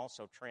can't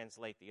also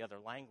translate the other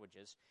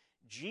languages,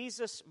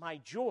 Jesus,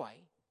 My Joy,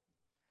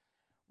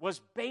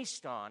 was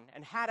based on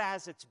and had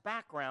as its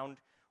background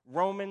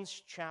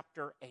Romans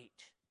chapter 8.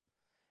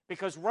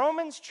 Because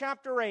Romans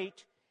chapter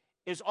 8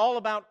 is all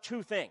about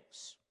two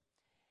things.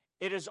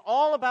 It is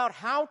all about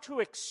how to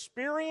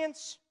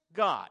experience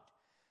God.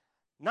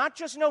 Not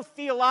just know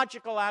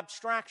theological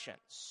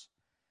abstractions.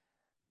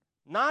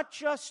 Not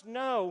just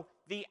know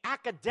the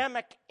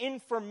academic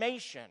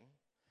information,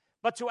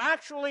 but to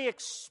actually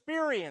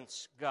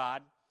experience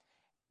God,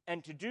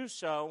 and to do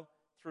so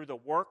through the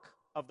work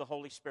of the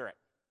Holy Spirit.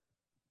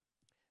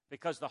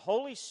 Because the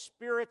Holy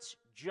Spirit's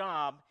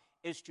job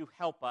is to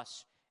help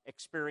us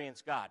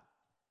experience God.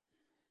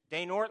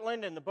 Dane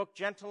Ortland, in the book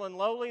Gentle and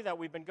Lowly that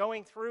we've been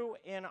going through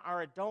in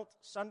our adult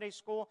Sunday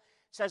school,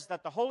 says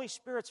that the Holy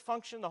Spirit's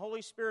function, the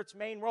Holy Spirit's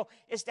main role,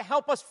 is to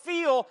help us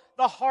feel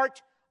the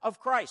heart of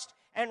Christ.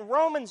 And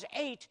Romans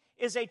 8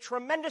 is a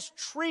tremendous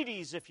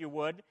treatise, if you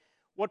would.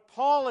 What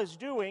Paul is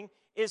doing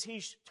is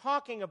he's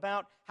talking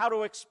about how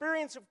to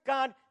experience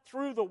God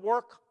through the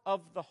work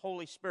of the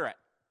Holy Spirit.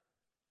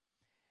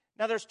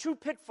 Now, there's two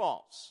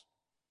pitfalls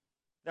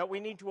that we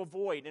need to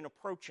avoid in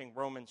approaching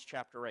Romans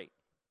chapter 8.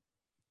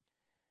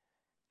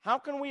 How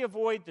can we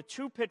avoid the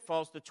two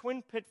pitfalls, the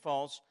twin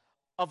pitfalls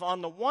of, on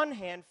the one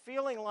hand,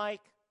 feeling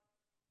like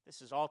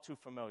this is all too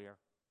familiar?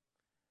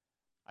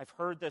 I've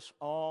heard this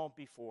all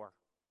before.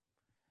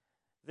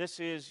 This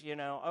is,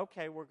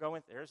 okay, we're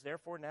going, there's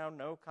therefore now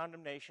no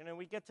condemnation, and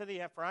we get to the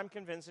end, for I'm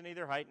convinced in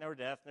neither height nor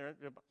depth.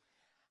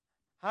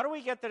 How do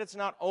we get that it's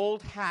not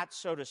old hat,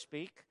 so to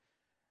speak?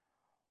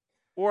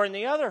 Or, on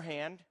the other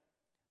hand,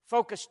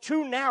 focus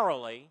too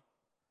narrowly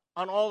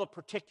on all the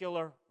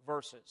particular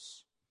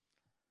verses?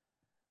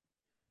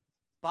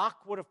 Bach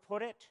would have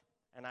put it,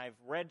 and I've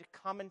read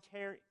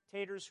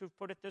commentators who've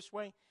put it this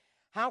way: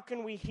 how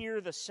can we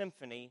hear the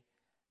symphony,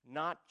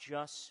 not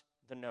just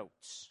the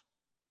notes?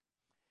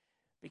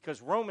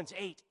 Because Romans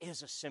 8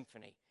 is a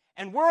symphony,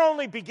 and we're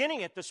only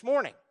beginning it this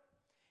morning.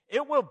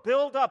 It will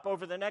build up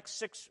over the next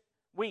 6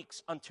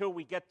 weeks until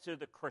we get to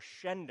the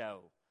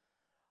crescendo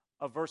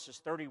of verses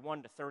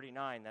 31 to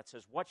 39 that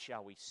says, what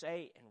shall we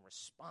say in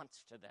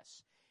response to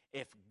this?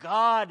 If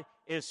God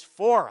is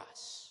for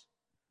us,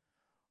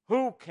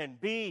 who can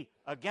be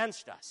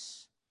against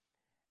us?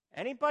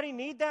 Anybody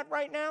need that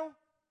right now?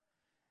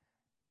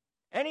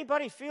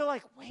 Anybody feel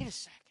like, wait a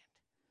second,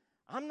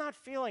 I'm not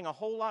feeling a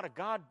whole lot of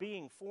God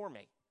being for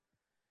me?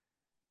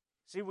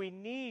 See, we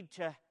need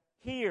to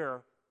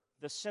hear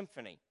the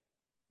symphony.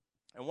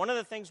 And one of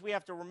the things we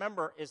have to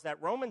remember is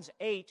that Romans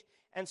 8,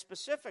 and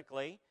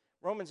specifically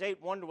Romans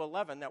 8, 1 to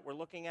 11, that we're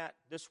looking at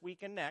this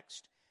week and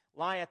next,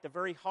 lie at the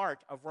very heart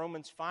of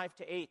Romans 5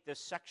 to 8, this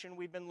section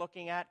we've been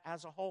looking at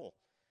as a whole.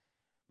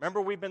 Remember,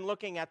 we've been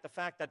looking at the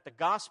fact that the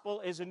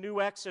gospel is a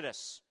new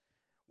exodus.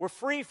 We're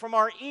free from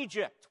our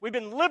Egypt. We've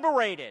been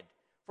liberated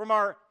from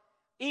our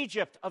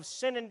Egypt of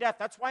sin and death.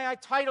 That's why I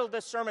titled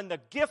this sermon,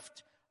 The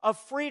Gift of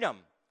Freedom.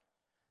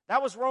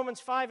 That was Romans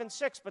 5 and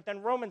 6, but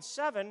then Romans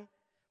 7,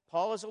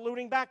 Paul is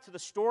alluding back to the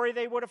story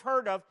they would have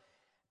heard of,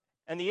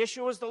 and the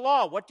issue is the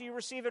law. What do you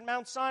receive at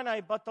Mount Sinai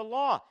but the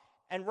law?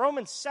 And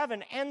Romans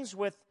 7 ends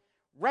with,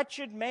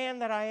 wretched man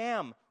that I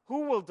am,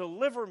 who will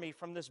deliver me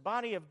from this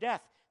body of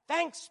death?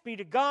 Thanks be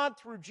to God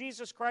through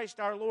Jesus Christ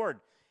our Lord.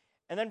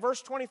 And then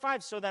verse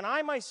 25, so then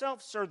I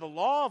myself serve the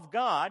law of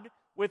God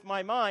with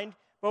my mind,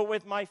 but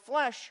with my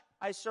flesh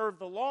I serve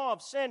the law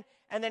of sin.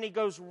 And then he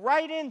goes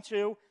right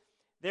into,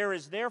 there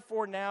is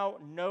therefore now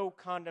no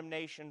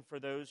condemnation for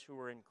those who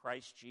are in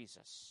Christ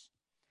Jesus.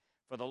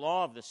 For the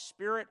law of the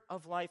Spirit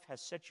of life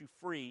has set you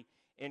free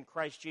in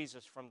Christ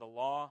Jesus from the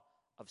law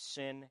of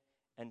sin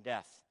and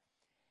death.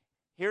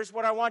 Here's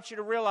what I want you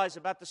to realize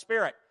about the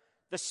Spirit.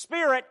 The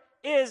Spirit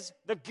is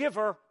the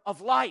giver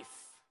of life.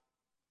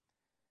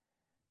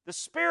 The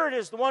Spirit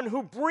is the one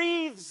who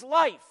breathes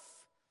life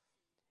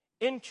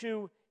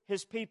into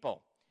his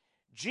people.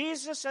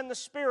 Jesus and the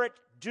Spirit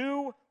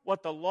do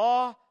what the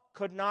law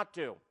could not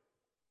do.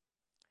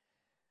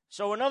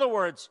 So in other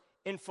words,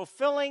 in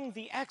fulfilling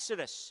the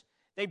Exodus,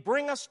 they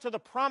bring us to the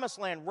promised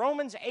land.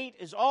 Romans 8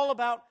 is all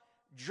about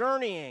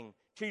journeying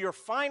to your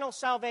final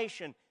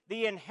salvation,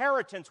 the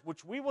inheritance,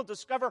 which we will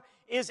discover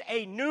is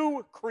a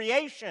new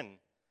creation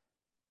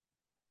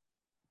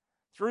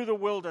through the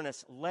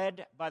wilderness,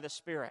 led by the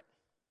Spirit.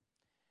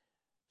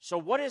 So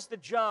what is the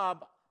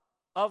job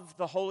of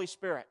the Holy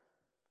Spirit?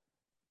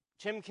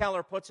 Tim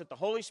Keller puts it, the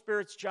Holy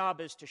Spirit's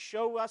job is to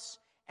show us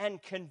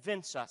and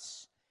convince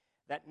us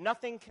that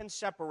nothing can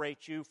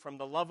separate you from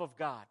the love of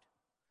God.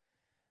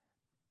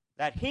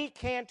 That he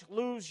can't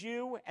lose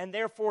you, and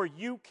therefore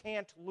you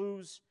can't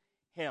lose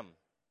him.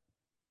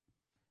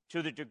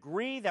 To the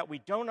degree that we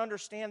don't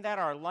understand that,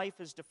 our life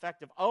is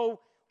defective.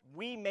 Oh,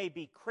 we may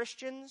be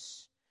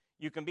Christians.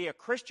 You can be a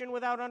Christian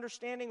without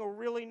understanding or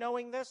really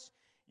knowing this.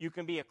 You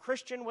can be a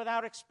Christian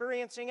without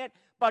experiencing it.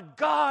 But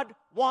God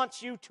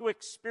wants you to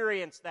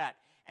experience that.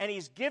 And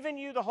he's given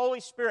you the Holy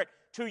Spirit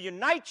to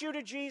unite you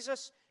to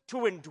Jesus, to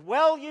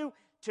indwell you,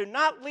 to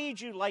not lead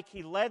you like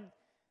he led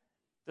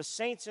the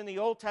saints in the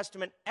Old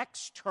Testament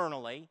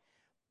externally,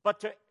 but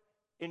to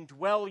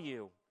indwell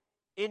you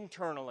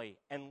internally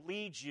and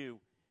lead you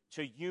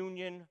to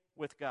union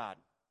with God.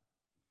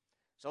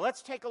 So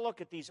let's take a look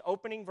at these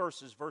opening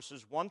verses,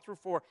 verses 1 through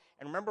 4.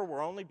 And remember,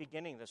 we're only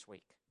beginning this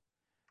week.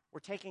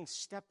 We're taking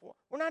step one.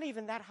 We're not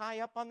even that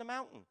high up on the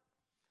mountain.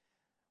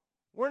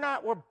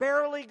 We're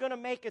barely going to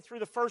make it through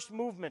the first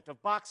movement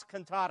of Bach's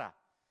cantata.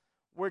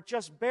 We're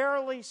just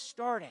barely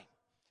starting.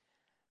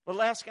 But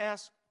let's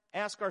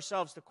ask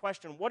ourselves the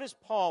question, what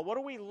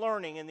are we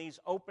learning in these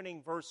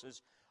opening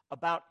verses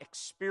about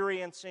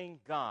experiencing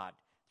God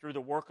through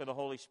the work of the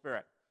Holy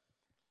Spirit?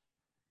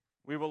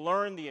 We will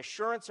learn the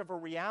assurance of a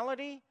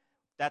reality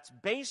that's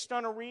based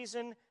on a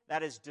reason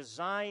that is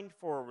designed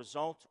for a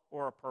result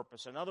or a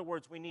purpose. In other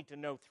words, we need to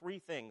know three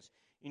things.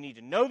 You need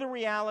to know the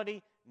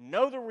reality,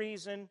 know the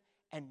reason,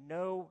 and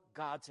know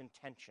God's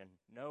intention,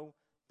 know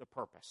the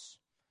purpose.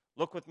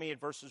 Look with me at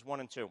verses 1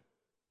 and 2.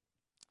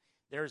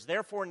 There is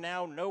therefore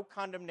now no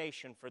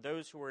condemnation for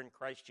those who are in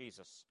Christ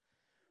Jesus.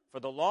 For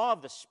the law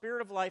of the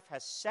Spirit of life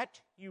has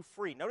set you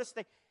free. Notice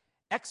the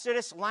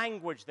Exodus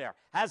language there.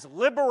 Has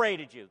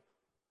liberated you.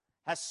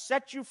 has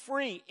set you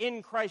free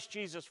in Christ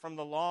Jesus from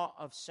the law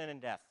of sin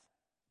and death.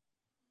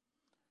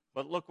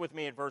 But look with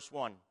me at verse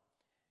 1.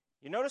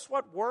 You notice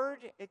what word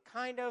it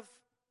kind of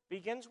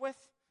begins with?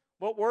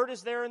 What word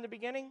is there in the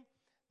beginning?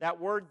 That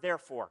word,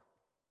 therefore.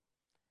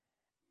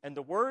 And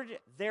the word,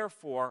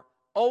 therefore,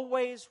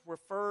 always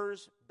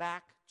refers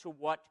back to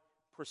what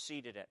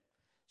preceded it.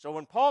 So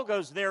when Paul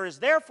goes, there is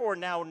therefore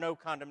now no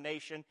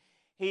condemnation,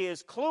 he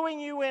is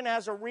cluing you in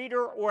as a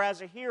reader or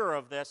as a hearer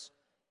of this.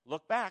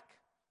 Look back.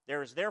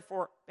 There is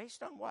therefore,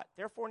 based on what?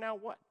 Therefore now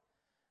what?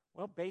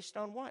 Well, based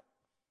on what?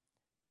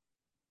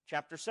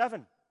 Chapter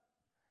 7.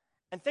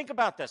 And think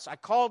about this. I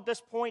called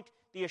this point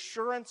the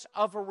assurance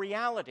of a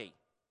reality.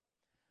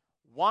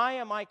 Why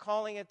am I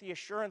calling it the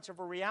assurance of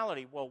a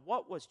reality? Well,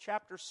 what was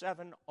chapter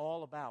 7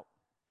 all about?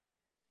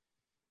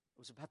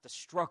 It was about the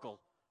struggle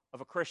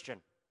of a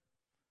Christian.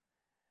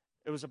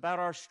 It was about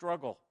our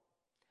struggle.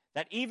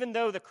 That even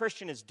though the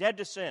Christian is dead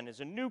to sin, is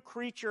a new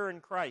creature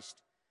in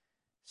Christ,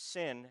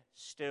 sin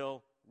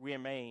still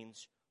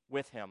remains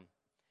with him.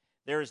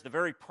 There is the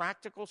very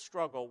practical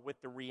struggle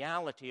with the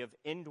reality of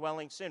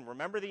indwelling sin.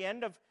 Remember the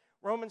end of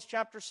Romans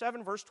chapter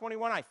 7, verse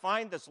 21. I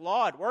find this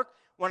law at work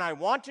when I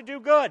want to do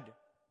good.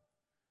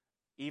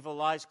 Evil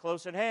lies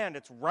close at hand.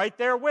 It's right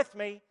there with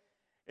me.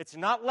 It's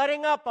not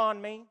letting up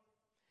on me.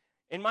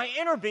 In my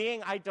inner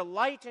being, I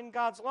delight in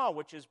God's law,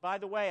 which is, by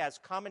the way, as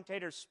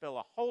commentators spill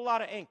a whole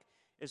lot of ink,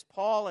 is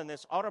Paul in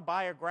this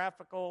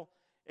autobiographical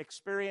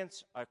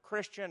experience, a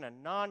Christian, a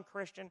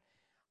non-Christian.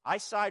 I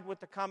side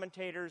with the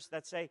commentators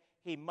that say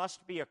he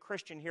must be a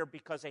Christian here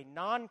because a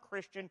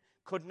non-Christian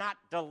could not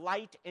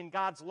delight in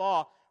God's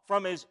law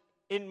from his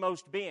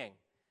inmost being.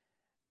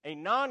 A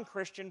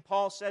non-Christian,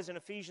 Paul says in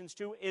Ephesians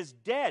 2, is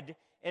dead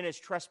in his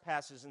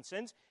trespasses and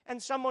sins,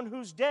 and someone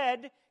who's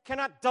dead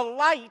cannot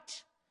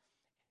delight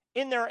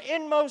in their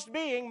inmost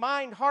being,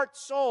 mind, heart,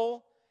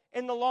 soul,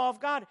 in the law of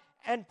God.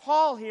 And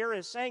Paul here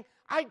is saying,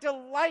 I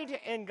delight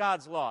in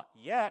God's law,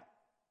 yet,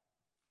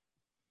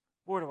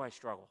 boy, do I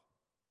struggle.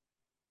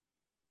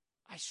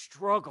 I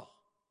struggle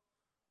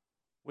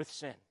with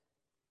sin.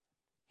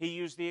 He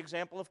used the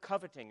example of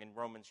coveting in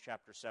Romans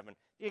chapter 7.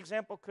 The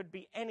example could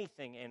be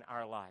anything in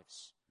our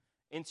lives.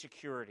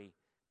 Insecurity,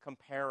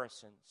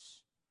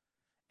 comparisons,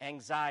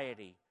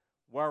 anxiety,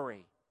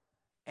 worry,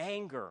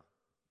 anger.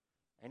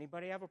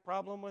 Anybody have a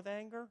problem with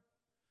anger?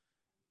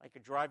 I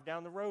could drive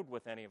down the road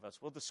with any of us.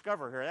 We'll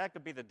discover here. That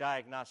could be the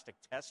diagnostic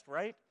test,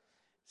 right?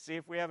 See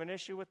if we have an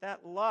issue with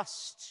that.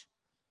 Lust,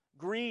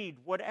 greed,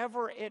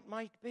 whatever it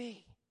might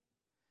be.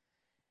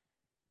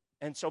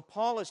 And so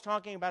Paul is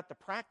talking about the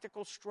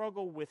practical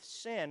struggle with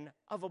sin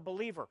of a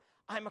believer.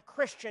 I'm a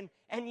Christian,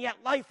 and yet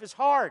life is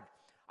hard.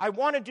 I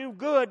want to do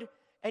good,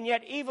 and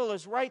yet evil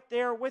is right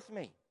there with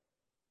me.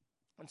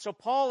 And so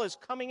Paul is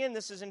coming in.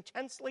 This is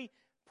intensely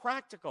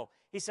practical.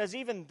 He says,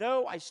 even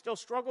though I still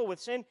struggle with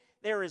sin,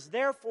 there is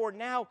therefore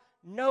now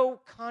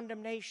no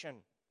condemnation.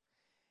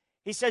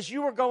 He says,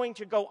 you are going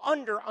to go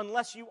under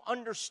unless you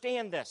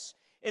understand this.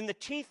 In the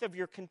teeth of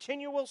your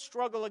continual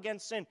struggle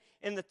against sin,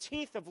 in the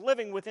teeth of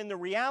living within the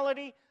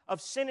reality of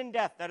sin and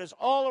death that is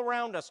all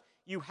around us,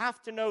 you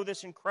have to know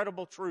this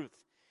incredible truth.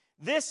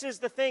 This is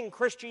the thing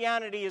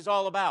Christianity is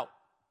all about.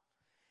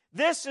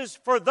 This is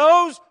for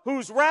those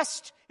whose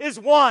rest is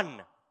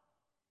won.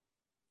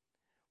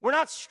 We're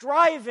not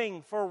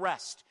striving for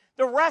rest.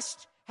 The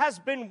rest has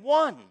been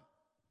won.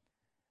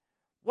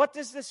 What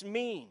does this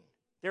mean?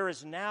 There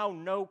is now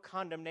no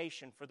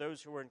condemnation for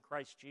those who are in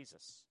Christ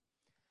Jesus.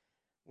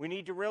 We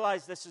need to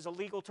realize this is a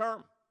legal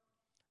term.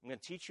 I'm going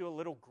to teach you a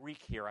little Greek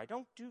here. I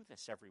don't do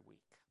this every week.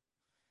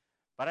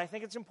 But I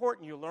think it's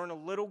important you learn a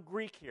little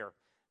Greek here.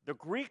 The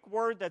Greek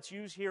word that's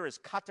used here is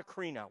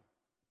katakrino.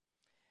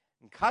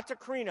 And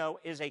katakrino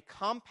is a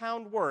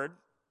compound word.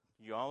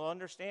 You all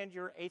understand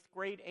your 8th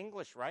grade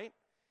English, right?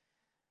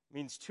 It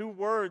means two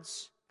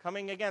words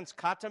coming against.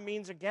 Kata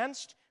means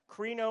against.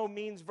 Krino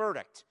means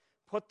verdict.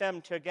 Put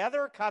them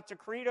together.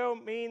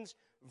 Katakrino means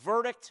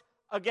verdict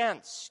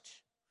against.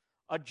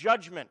 A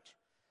judgment.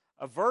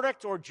 A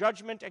verdict or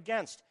judgment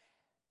against.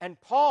 And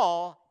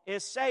Paul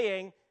is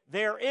saying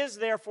there is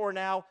therefore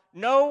now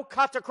no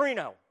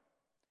katakrino.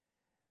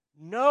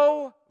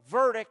 No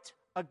verdict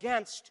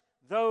against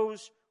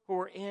those who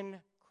are in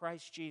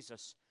Christ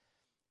Jesus.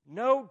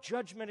 No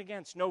judgment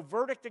against, no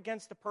verdict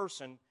against the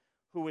person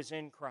who is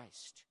in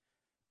Christ.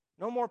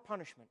 No more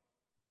punishment.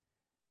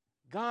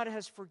 God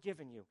has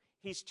forgiven you.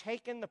 He's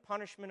taken the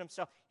punishment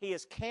himself. He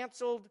has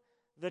canceled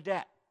the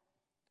debt.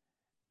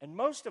 And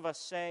most of us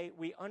say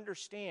we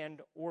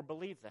understand or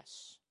believe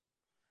this.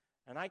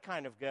 And I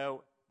kind of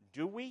go,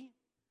 do we?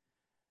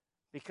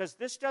 Because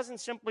this doesn't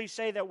simply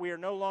say that we are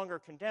no longer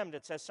condemned.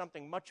 It says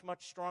something much,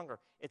 much stronger.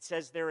 It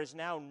says there is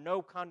now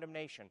no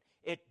condemnation.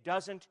 It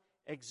doesn't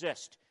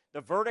exist.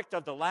 The verdict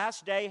of the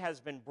last day has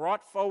been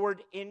brought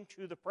forward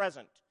into the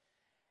present.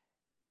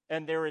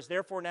 And there is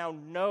therefore now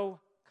no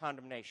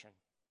condemnation.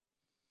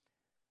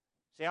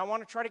 See, I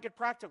want to try to get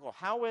practical.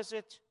 How is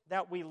it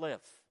that we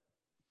live?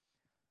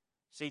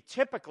 See,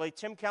 typically,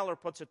 Tim Keller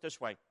puts it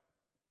this way.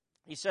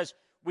 He says,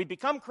 we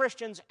become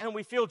Christians and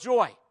we feel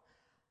joy.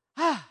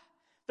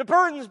 The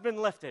burden's been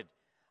lifted.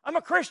 I'm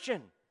a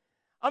Christian.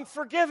 I'm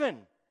forgiven.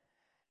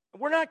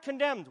 We're not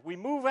condemned. We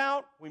move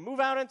out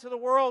into the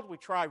world. We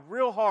try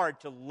real hard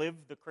to live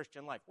the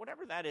Christian life,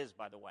 whatever that is,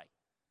 by the way.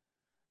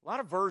 A lot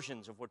of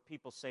versions of what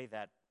people say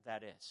that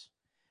is.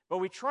 But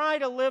we try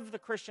to live the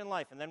Christian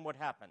life, and then what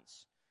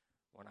happens?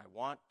 When I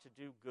want to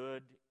do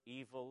good,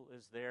 evil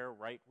is there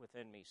right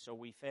within me. So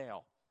we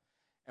fail,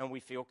 and we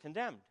feel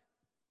condemned.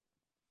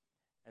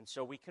 And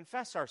so we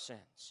confess our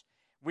sins.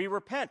 We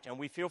repent, and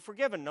we feel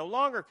forgiven, no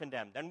longer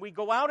condemned. Then we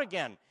go out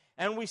again,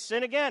 and we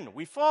sin again.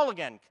 We fall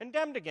again,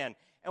 condemned again,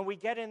 and we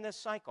get in this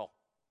cycle.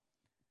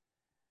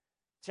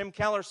 Tim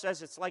Keller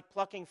says it's like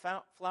plucking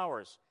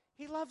flowers.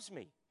 He loves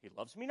me. He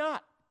loves me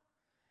not.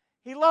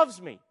 He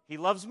loves me. He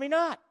loves me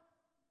not.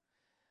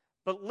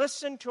 But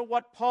listen to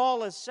what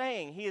Paul is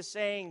saying. He is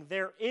saying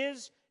there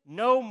is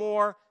no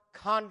more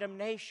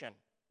condemnation.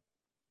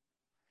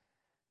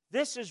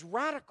 This is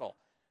radical.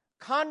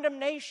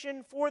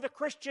 Condemnation for the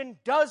Christian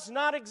does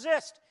not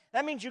exist.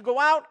 That means you go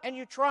out and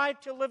you try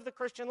to live the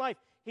Christian life.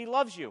 He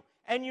loves you,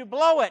 and you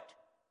blow it,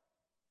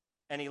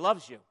 and he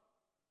loves you.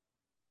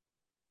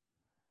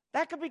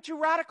 That could be too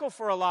radical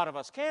for a lot of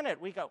us, can't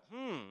it? We go,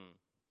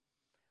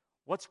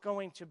 what's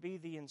going to be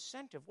the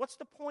incentive? What's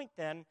the point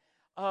then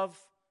of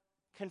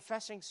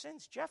confessing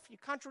sins? Jeff, you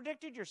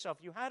contradicted yourself.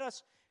 You had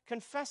us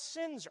confess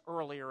sins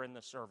earlier in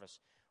the service.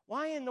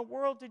 Why in the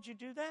world did you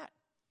do that?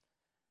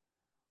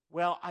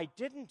 Well, I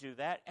didn't do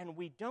that, and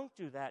we don't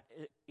do that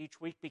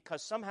each week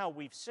because somehow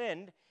we've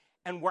sinned,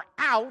 and we're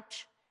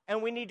out,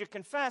 and we need to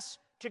confess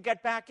to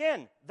get back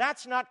in.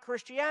 That's not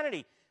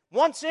Christianity.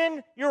 Once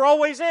in, you're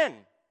always in.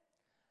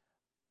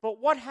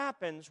 But what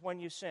happens when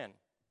you sin?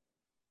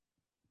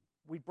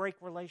 We break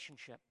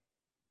relationship.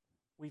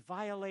 We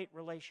violate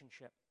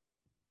relationship.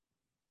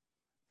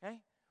 Okay?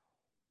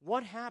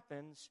 What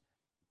happens?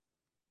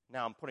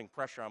 Now I'm putting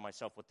pressure on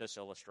myself with this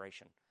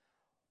illustration.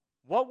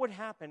 What would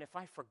happen if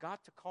I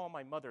forgot to call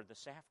my mother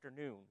this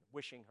afternoon,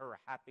 wishing her a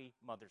happy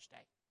Mother's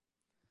Day?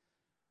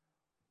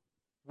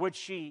 Would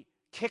she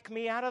kick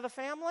me out of the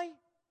family?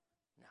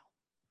 No.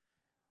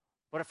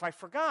 But if I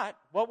forgot,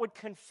 what would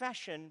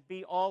confession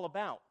be all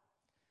about?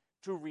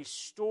 To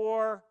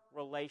restore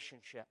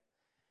relationship.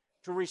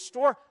 To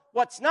restore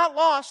what's not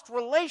lost.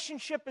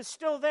 Relationship is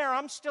still there.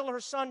 I'm still her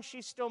son.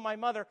 She's still my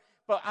mother.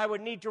 But I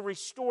would need to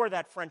restore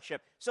that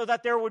friendship so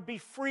that there would be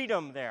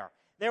freedom there.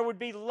 There would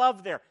be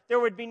love there. There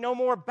would be no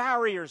more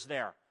barriers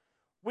there.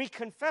 We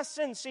confess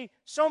sin. See,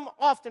 so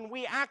often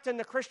we act in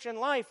the Christian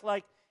life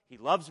like, he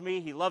loves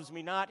me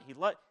not.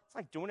 It's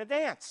like doing a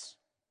dance.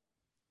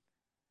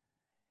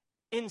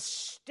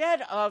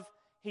 Instead of,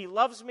 he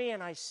loves me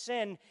and I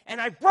sin,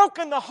 and I've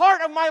broken the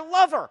heart of my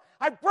lover.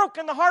 I've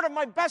broken the heart of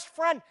my best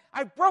friend.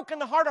 I've broken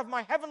the heart of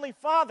my heavenly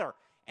Father,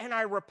 and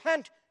I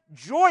repent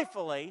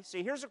joyfully.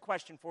 See, here's a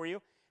question for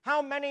you.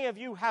 How many of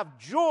you have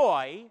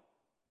joy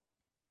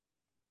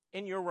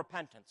in your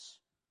repentance?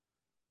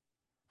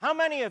 How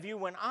many of you,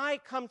 when I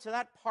come to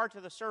that part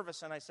of the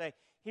service and I say,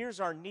 here's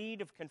our need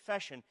of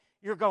confession,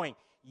 you're going,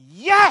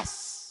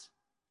 yes!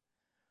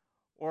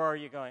 Or are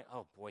you going,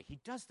 oh boy, he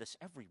does this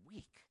every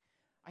week.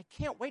 I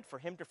can't wait for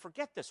him to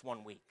forget this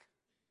one week.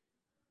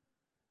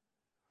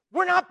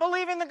 We're not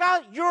believing the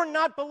God. You're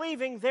not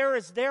believing. There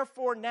is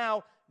therefore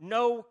now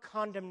no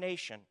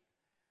condemnation.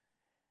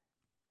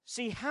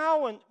 See,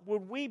 how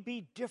would we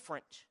be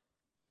different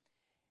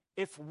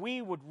if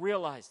we would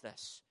realize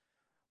this?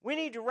 We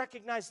need to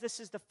recognize this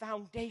is the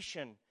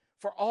foundation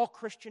for all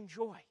Christian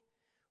joy.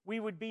 We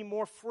would be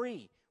more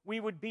free. We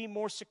would be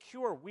more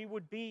secure. We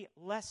would be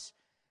less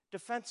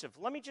defensive.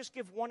 Let me just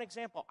give one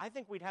example. I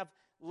think we'd have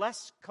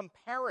less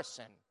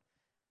comparison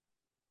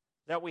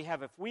that we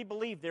have if we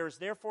believe there is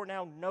therefore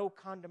now no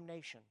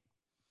condemnation.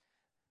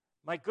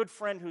 My good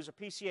friend who's a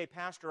PCA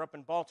pastor up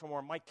in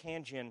Baltimore, Mike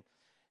Kanjian,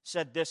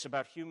 said this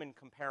about human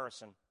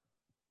comparison.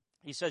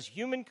 He says,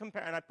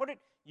 and I put it,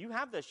 you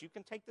have this, you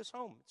can take this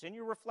home. It's in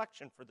your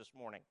reflection for this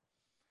morning.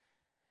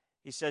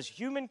 He says,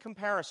 human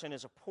comparison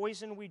is a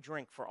poison we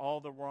drink for all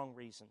the wrong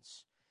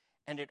reasons,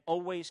 and it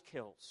always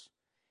kills.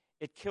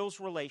 It kills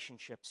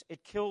relationships,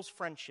 it kills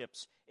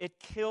friendships, it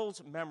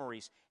kills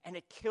memories, and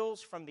it kills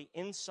from the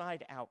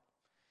inside out.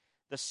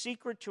 The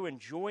secret to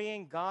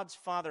enjoying God's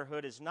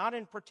fatherhood is not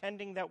in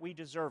pretending that we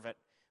deserve it,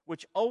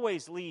 which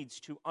always leads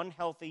to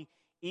unhealthy,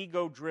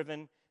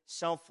 ego-driven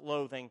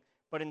self-loathing,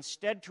 but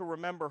instead to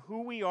remember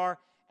who we are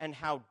and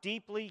how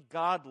deeply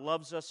God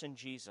loves us in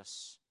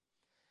Jesus.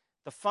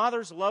 The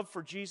Father's love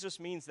for Jesus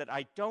means that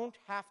I don't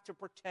have to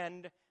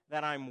pretend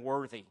that I'm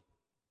worthy.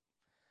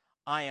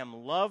 I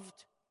am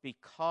loved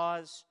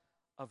because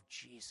of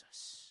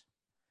Jesus.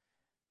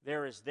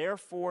 There is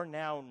therefore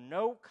now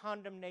no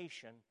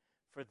condemnation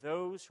for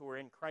those who are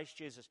in Christ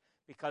Jesus,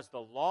 because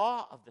the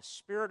law of the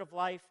Spirit of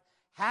life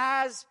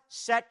has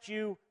set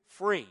you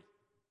free.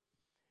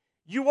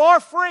 You are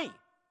free.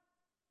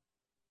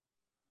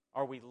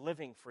 Are we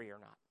living free or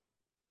not?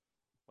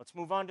 Let's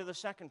move on to the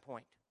second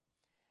point.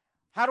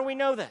 How do we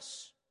know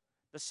this?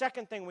 The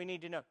second thing we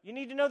need to know. You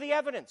need to know the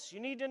evidence. You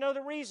need to know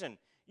the reason.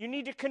 You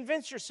need to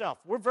convince yourself.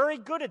 We're very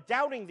good at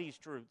doubting these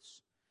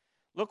truths.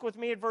 Look with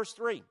me at verse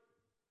 3.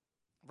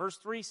 Verse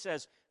 3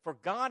 says, "For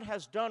God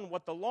has done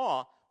what the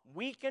law,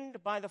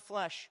 weakened by the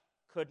flesh,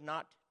 could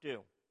not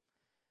do.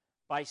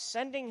 By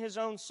sending his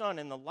own Son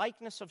in the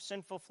likeness of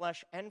sinful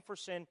flesh, and for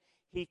sin,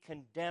 he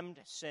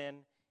condemned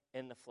sin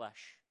in the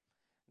flesh."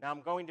 Now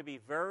I'm going to be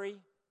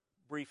very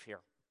brief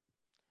here.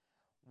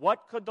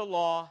 What could the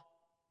law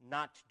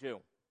not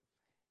do?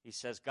 He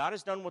says, God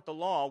has done what the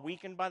law,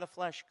 weakened by the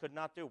flesh, could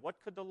not do. What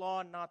could the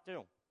law not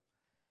do?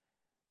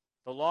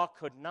 The law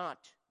could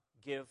not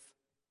give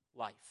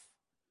life.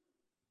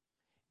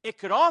 It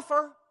could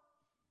offer.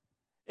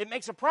 It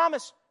makes a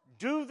promise.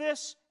 Do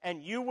this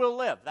and you will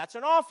live. That's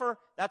an offer.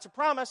 That's a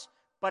promise.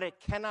 But it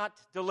cannot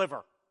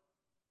deliver.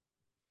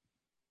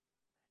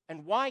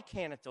 And why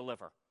can't it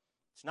deliver?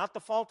 It's not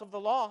the fault of the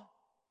law.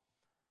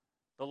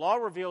 The law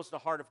reveals the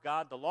heart of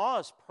God. The law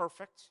is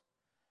perfect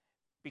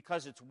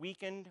because it's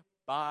weakened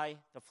by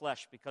the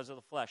flesh, because of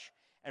the flesh.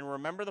 And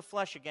remember, the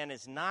flesh, again,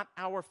 is not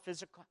our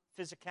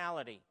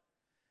physicality.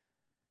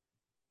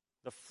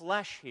 The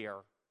flesh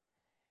here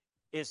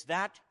is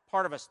that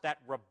part of us, that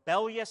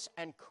rebellious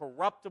and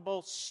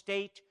corruptible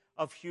state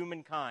of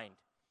humankind.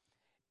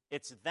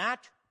 It's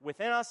that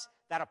within us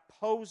that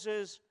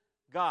opposes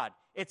God.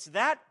 It's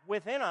that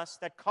within us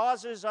that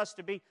causes us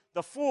to be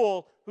the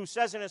fool who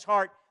says in his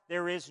heart,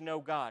 there is no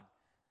God.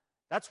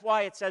 That's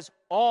why it says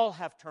all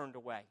have turned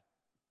away.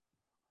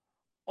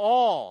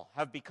 All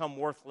have become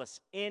worthless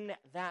in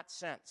that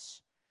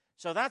sense.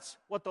 So that's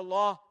what the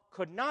law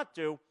could not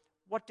do.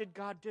 What did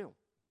God do?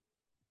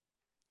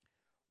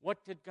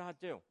 What did God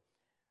do?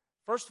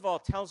 First of all,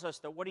 it tells us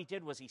that what he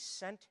did was he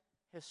sent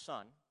his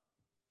Son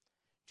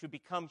to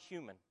become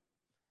human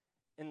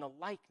in the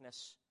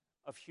likeness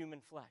of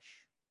human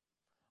flesh.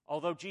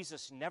 Although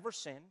Jesus never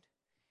sinned,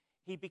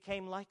 he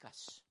became like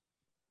us,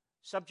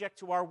 subject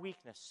to our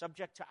weakness,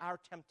 subject to our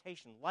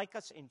temptation, like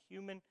us in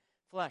human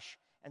flesh.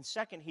 And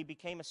second, he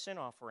became a sin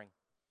offering.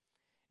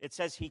 It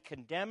says he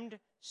condemned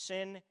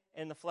sin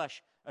in the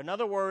flesh. In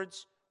other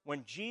words,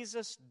 when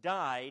Jesus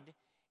died,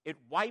 it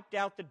wiped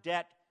out the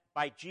debt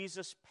by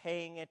Jesus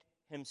paying it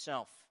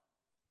himself.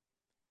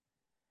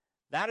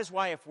 That is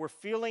why if we're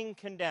feeling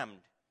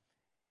condemned,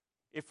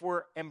 if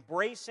we're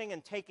embracing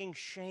and taking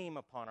shame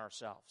upon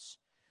ourselves,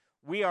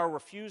 we are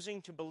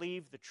refusing to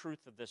believe the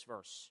truth of this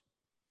verse.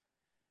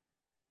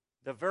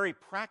 The very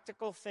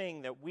practical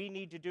thing that we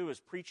need to do is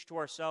preach to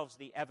ourselves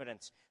the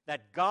evidence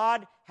that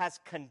God has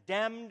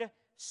condemned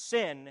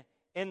sin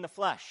in the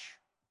flesh.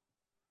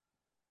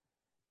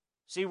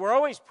 See, we're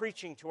always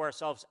preaching to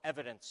ourselves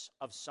evidence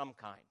of some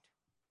kind.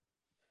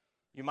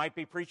 You might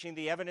be preaching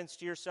the evidence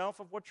to yourself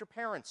of what your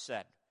parents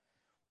said,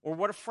 or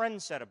what a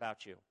friend said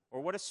about you, or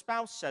what a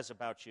spouse says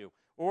about you,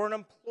 or an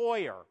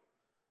employer,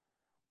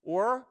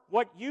 or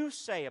what you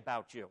say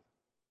about you.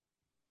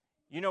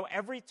 You know,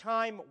 every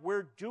time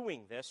we're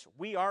doing this,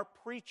 we are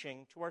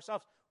preaching to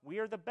ourselves. We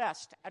are the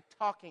best at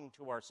talking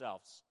to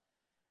ourselves.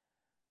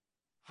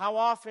 How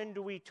often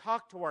do we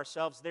talk to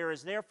ourselves? There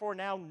is therefore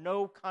now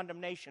no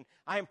condemnation.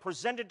 I am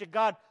presented to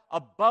God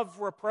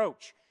above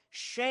reproach.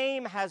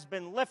 Shame has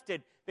been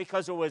lifted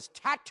because it was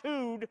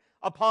tattooed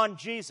upon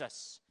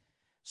Jesus.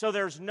 So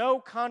there's no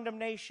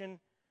condemnation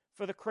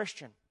for the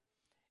Christian.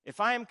 If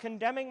I am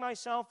condemning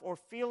myself or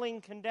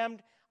feeling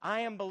condemned,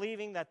 I am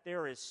believing that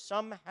there is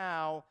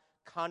somehow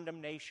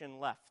condemnation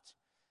left.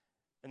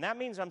 And that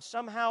means I'm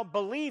somehow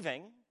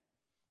believing,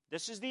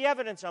 this is the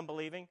evidence I'm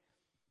believing,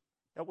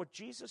 that what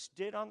Jesus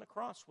did on the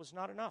cross was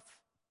not enough.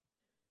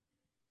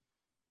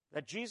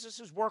 That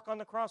Jesus' work on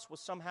the cross was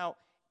somehow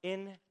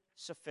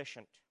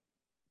insufficient.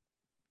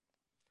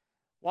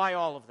 Why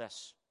all of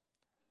this?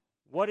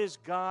 What is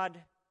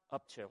God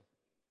up to?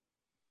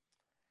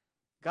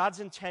 God's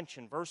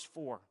intention, verse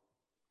 4,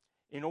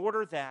 in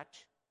order that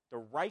the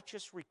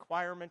righteous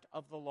requirement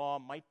of the law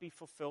might be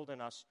fulfilled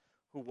in us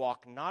who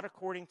walk not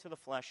according to the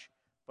flesh,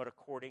 but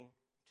according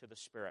to the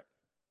Spirit.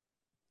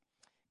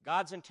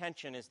 God's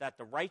intention is that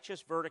the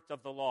righteous verdict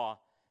of the law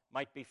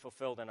might be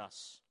fulfilled in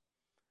us.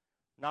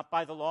 Not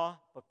by the law,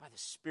 but by the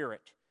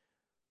Spirit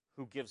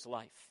who gives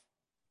life.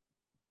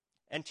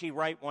 N.T.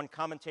 Wright, one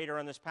commentator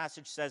on this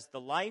passage, says,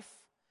 the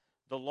life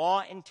the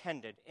law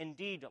intended,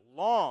 indeed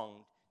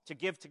longed to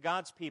give to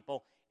God's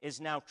people, is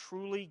now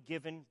truly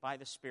given by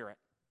the Spirit.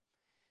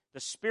 The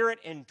Spirit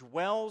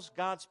indwells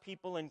God's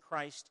people in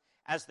Christ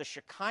as the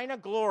Shekinah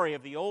glory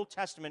of the Old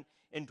Testament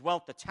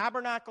indwelt the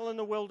tabernacle in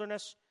the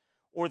wilderness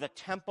or the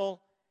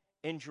temple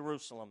in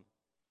Jerusalem.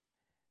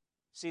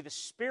 See, the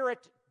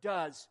Spirit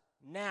does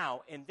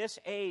now, in this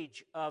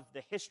age of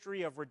the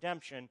history of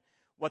redemption,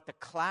 what the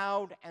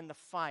cloud and the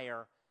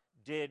fire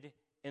did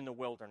in the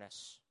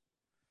wilderness.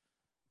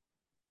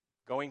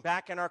 Going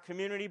back in our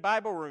community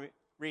Bible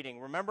reading,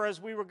 remember as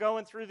we were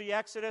going through the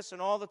Exodus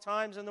and all the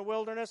times in the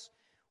wilderness,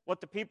 what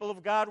the people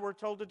of God were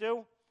told to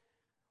do?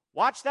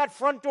 Watch that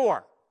front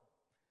door.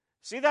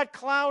 See that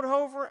cloud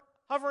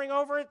hovering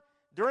over it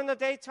during the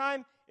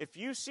daytime? If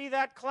you see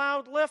that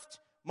cloud lift,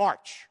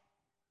 march.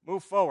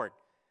 Move forward.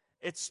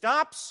 It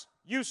stops,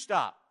 you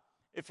stop.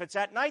 If it's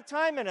at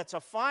nighttime and it's a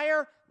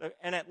fire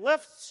and it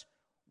lifts,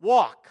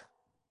 walk.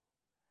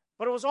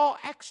 But it was all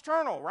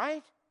external,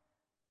 right?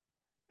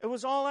 It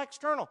was all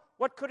external.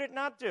 What could it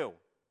not do?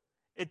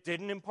 It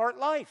didn't impart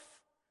life.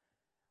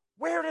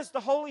 Where does the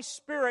Holy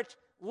Spirit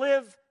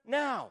live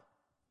now?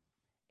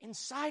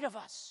 Inside of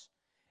us.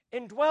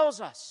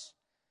 Indwells us.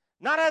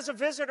 Not as a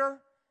visitor.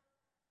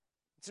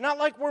 It's not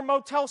like we're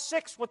Motel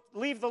 6 with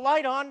leave the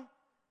light on.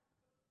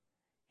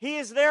 He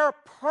is there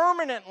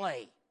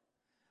permanently,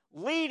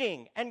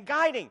 leading and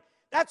guiding.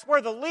 That's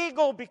where the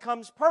legal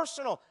becomes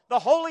personal. The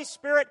Holy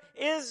Spirit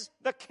is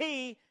the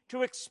key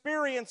to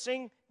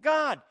experiencing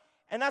God.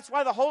 And that's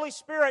why the Holy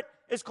Spirit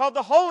is called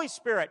the Holy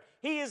Spirit.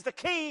 He is the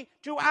key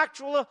to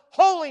actual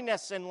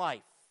holiness in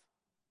life.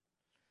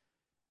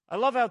 I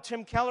love how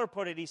Tim Keller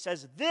put it. He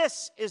says,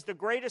 this is the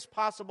greatest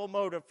possible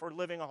motive for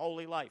living a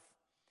holy life.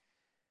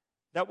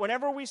 That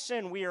whenever we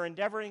sin, we are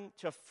endeavoring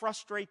to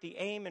frustrate the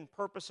aim and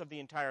purpose of the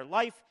entire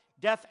life,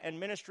 death, and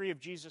ministry of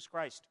Jesus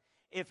Christ.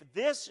 If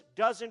this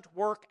doesn't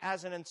work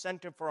as an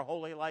incentive for a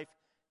holy life,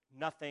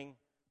 nothing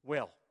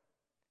will.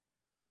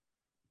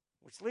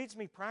 Which leads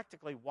me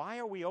practically, why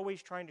are we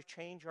always trying to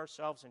change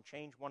ourselves and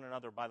change one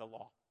another by the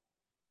law?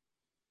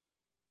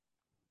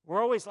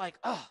 We're always like,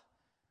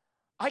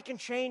 I can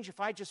change if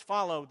I just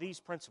follow these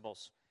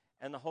principles.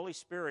 And the Holy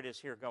Spirit is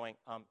here going,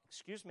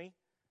 excuse me,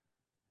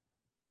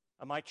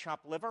 am I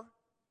chopped liver?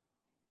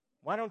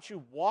 Why don't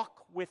you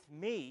walk with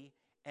me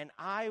and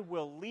I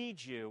will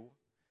lead you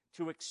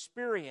to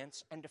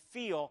experience and to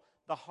feel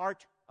the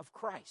heart of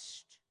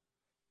Christ.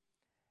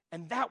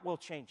 And that will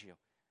change you.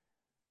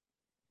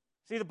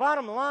 See, the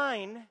bottom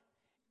line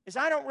is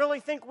I don't really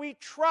think we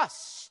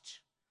trust.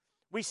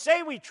 We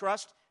say we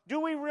trust. Do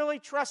we really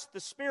trust the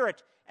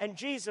Spirit and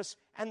Jesus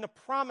and the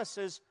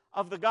promises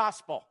of the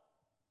gospel?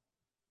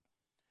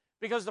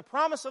 Because the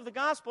promise of the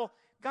gospel,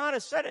 God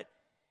has said it.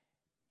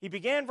 He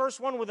began verse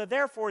 1 with a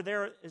therefore.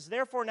 There is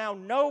therefore now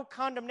no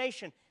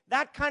condemnation.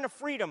 That kind of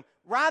freedom,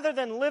 rather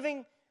than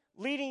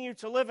leading you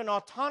to live an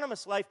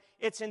autonomous life,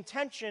 its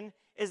intention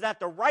is that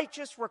the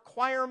righteous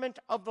requirement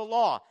of the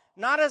law,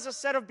 not as a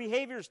set of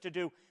behaviors to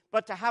do,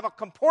 but to have a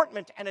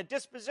comportment and a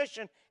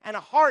disposition and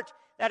a heart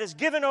that is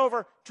given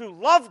over to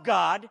love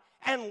God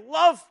and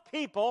love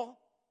people,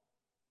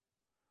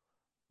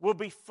 will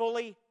be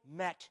fully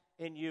met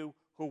in you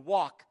who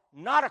walk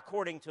not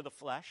according to the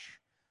flesh,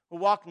 who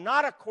walk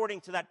not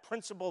according to that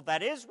principle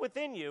that is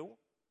within you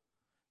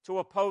to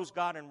oppose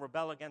God and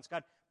rebel against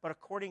God, but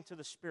according to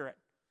the Spirit,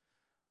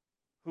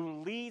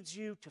 who leads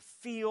you to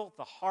feel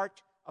the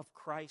heart of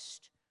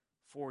Christ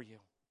for you.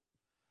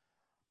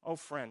 Oh,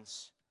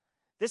 friends,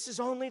 this is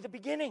only the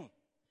beginning.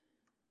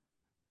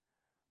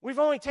 We've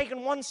only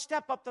taken one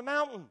step up the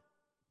mountain.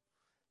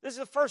 This is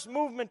the first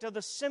movement of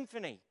the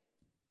symphony.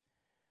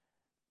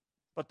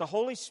 But the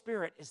Holy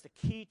Spirit is the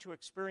key to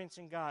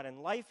experiencing God,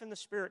 and life in the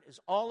Spirit is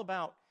all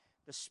about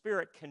the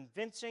Spirit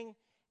convincing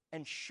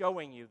and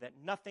showing you that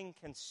nothing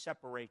can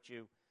separate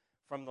you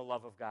from the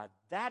love of God.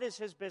 That is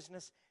His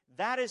business.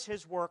 That is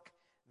His work.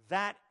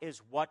 That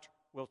is what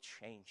will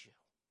change you.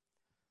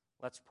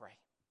 Let's pray.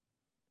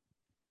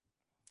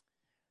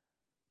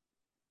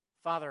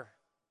 Father,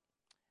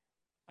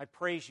 I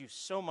praise you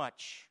so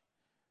much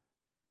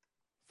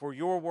for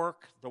your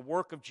work, the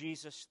work of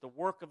Jesus, the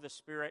work of the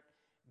Spirit,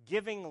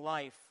 giving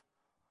life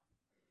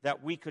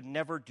that we could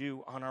never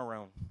do on our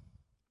own.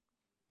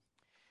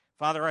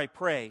 Father, I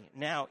pray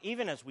now,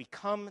 even as we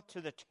come to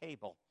the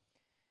table,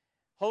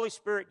 Holy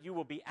Spirit, you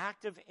will be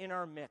active in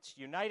our midst,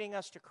 uniting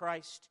us to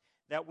Christ,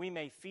 that we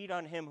may feed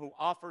on Him who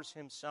offers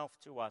Himself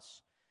to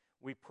us.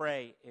 We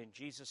pray in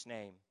Jesus'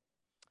 name.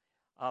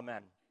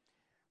 Amen.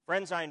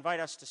 Friends, I invite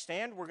us to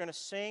stand. We're going to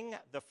sing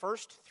the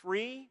first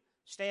 3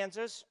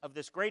 stanzas of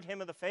this great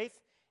hymn of the faith,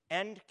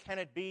 "And Can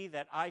It Be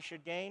That I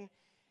Should Gain?"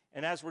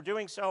 And as we're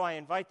doing so, I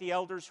invite the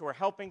elders who are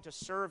helping to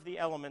serve the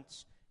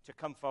elements to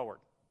come forward.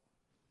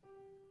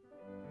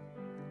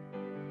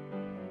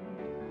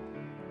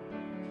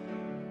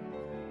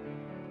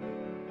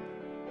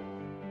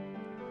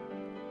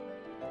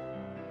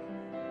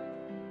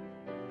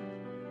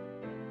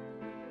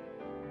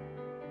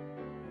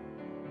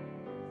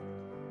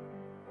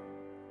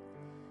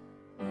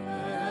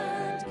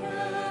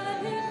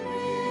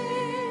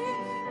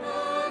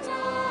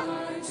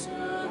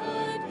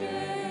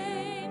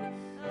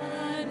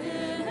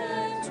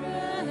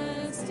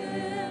 Interest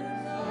in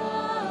the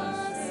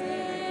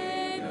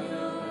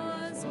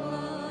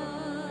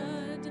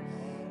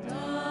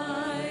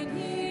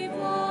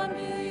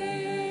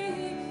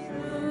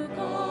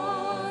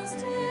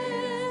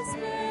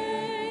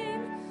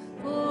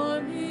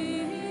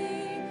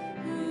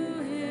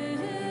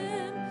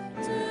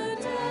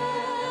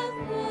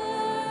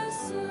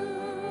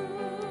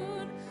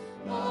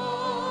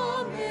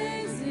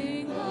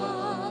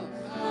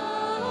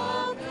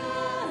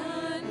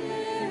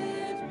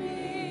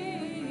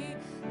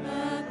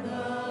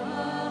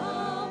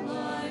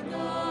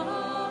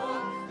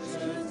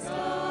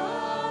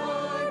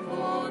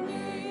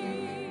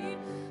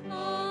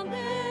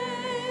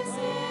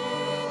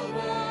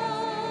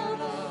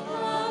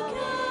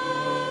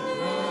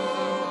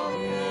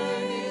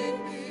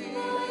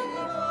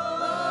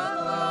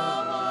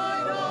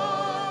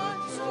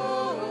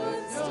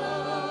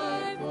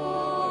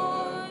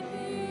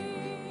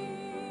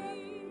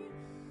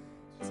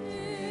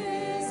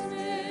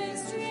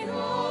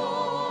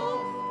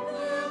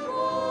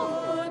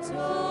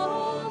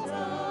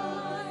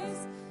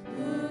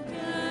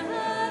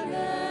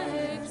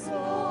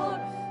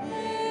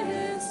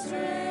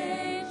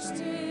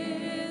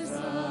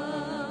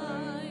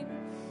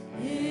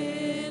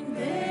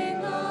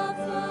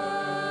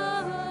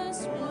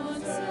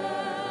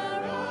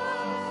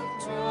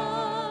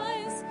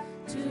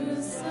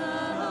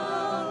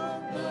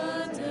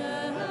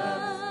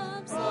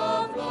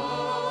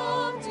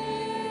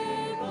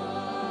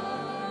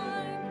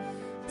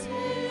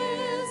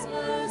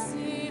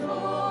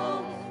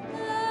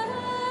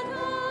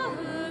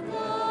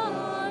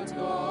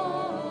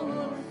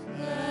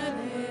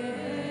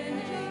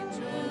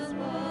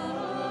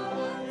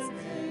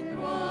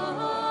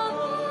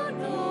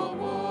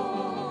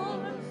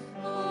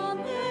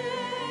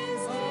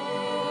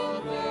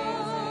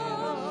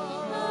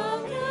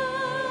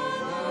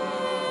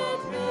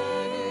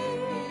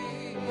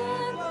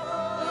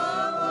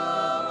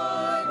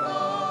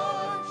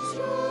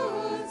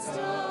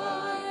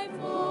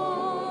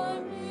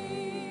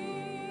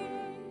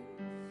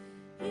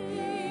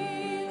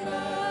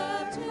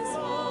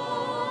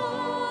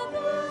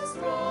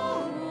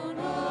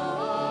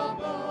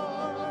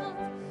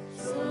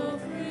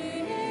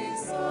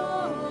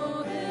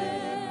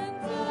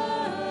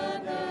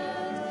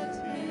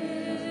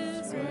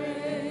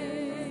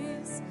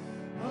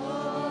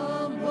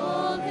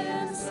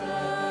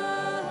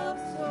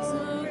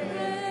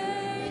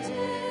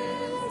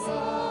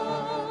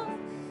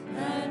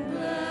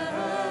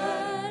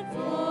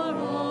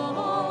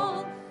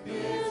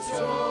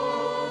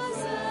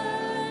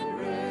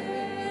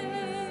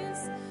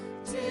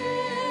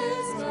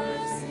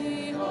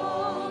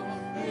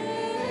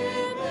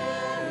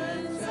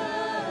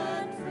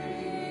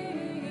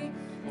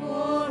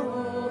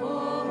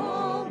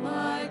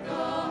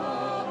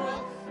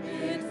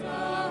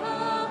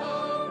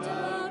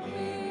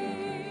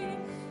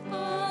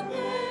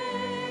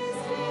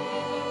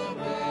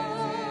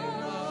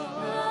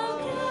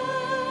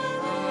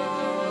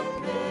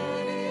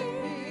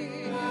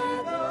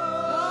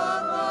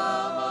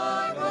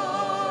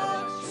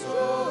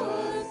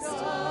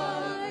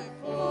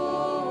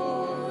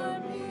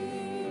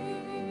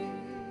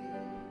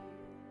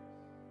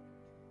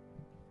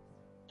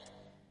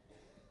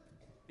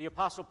The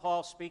Apostle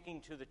Paul,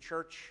 speaking to the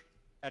church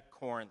at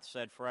Corinth,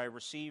 said, "For I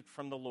received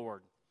from the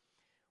Lord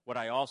what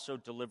I also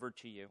delivered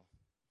to you,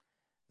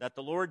 that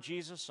the Lord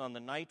Jesus, on the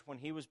night when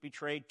he was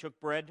betrayed, took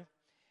bread,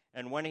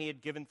 and when he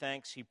had given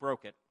thanks, he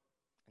broke it,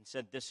 and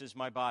said, 'This is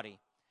my body,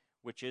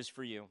 which is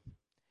for you.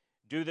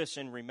 Do this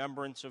in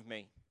remembrance of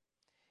me.'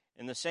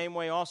 In the same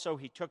way also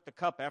he took the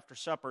cup after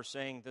supper,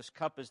 saying, 'This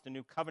cup is the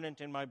new covenant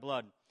in my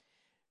blood.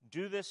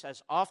 Do this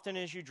as often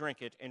as you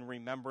drink it in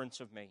remembrance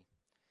of me.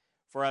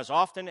 For as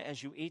often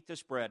as you eat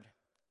this bread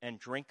and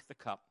drink the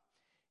cup,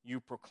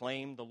 you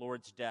proclaim the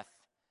Lord's death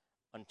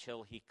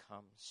until he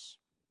comes.'"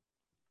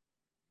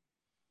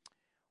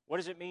 What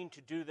does it mean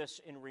to do this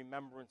in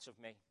remembrance of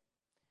me?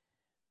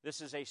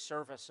 This is a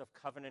service of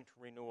covenant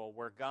renewal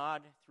where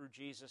God, through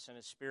Jesus and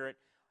his Spirit,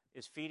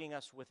 is feeding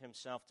us with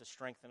himself to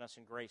strengthen us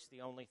in grace,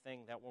 the only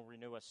thing that will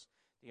renew us,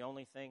 the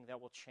only thing that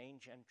will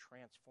change and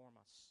transform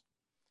us.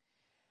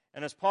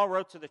 And as Paul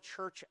wrote to the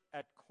church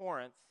at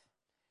Corinth,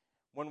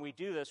 when we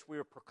do this, we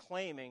are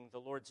proclaiming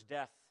the Lord's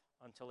death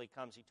until he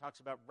comes. He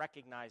talks about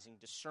recognizing,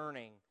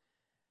 discerning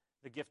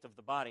the gift of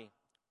the body,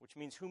 which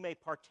means who may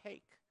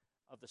partake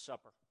of the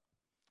supper.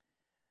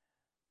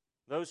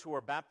 Those who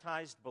are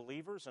baptized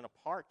believers and a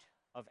part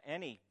of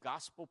any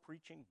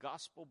gospel-preaching,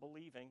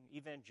 gospel-believing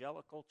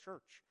evangelical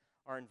church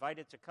are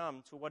invited to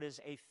come to what is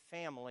a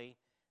family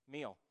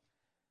meal.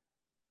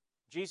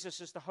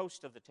 Jesus is the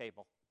host of the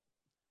table,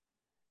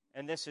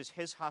 and this is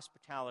his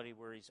hospitality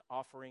where he's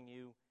offering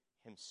you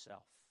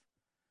himself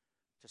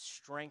to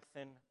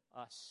strengthen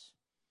us.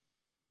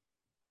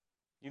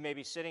 You may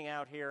be sitting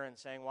out here and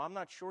saying, "Well, I'm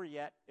not sure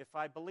yet if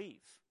I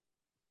believe."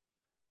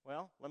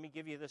 Well, let me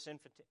give you this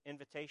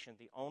invitation.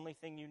 The only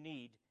thing you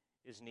need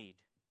is need.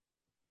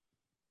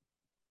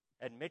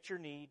 Admit your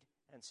need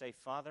and say,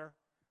 "Father,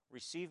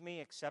 receive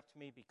me, accept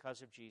me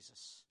because of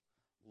Jesus.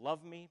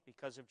 Love me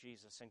because of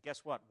Jesus." And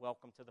guess what?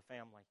 Welcome to the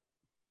family.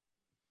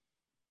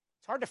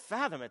 It's hard to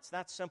fathom. It's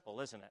that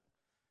simple, isn't it?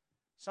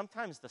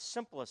 Sometimes the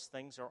simplest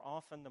things are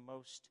often the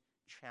most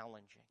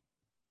challenging.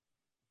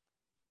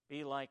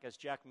 Be like, as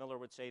Jack Miller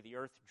would say, the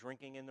earth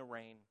drinking in the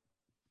rain.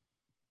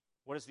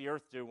 What does the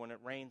earth do when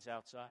it rains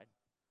outside?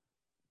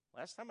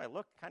 Last time I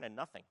looked, kind of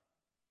nothing.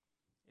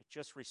 It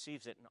just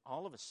receives it, and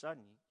all of a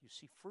sudden, you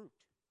see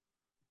fruit.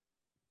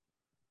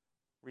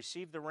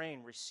 Receive the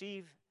rain.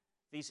 Receive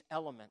these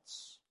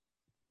elements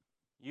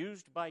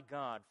used by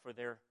God for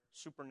their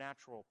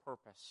supernatural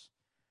purpose.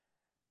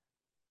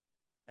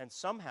 And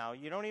somehow,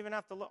 you don't even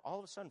have to look. All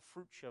of a sudden,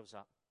 fruit shows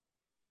up.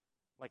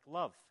 Like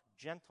love,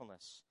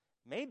 gentleness,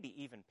 maybe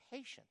even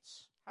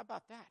patience. How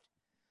about that?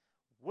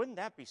 Wouldn't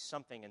that be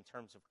something in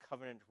terms of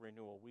covenant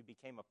renewal? We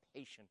became a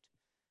patient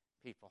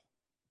people.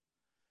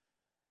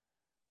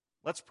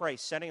 Let's pray,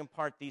 setting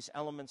apart these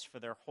elements for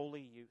their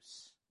holy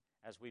use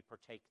as we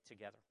partake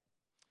together.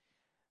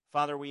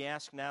 Father, we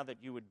ask now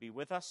that you would be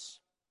with us.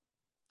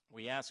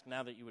 We ask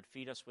now that you would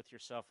feed us with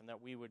yourself and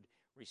that we would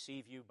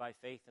receive you by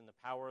faith in the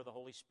power of the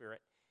Holy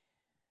Spirit.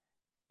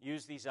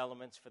 Use these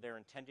elements for their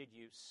intended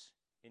use.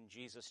 In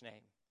Jesus'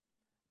 name,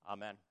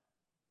 amen.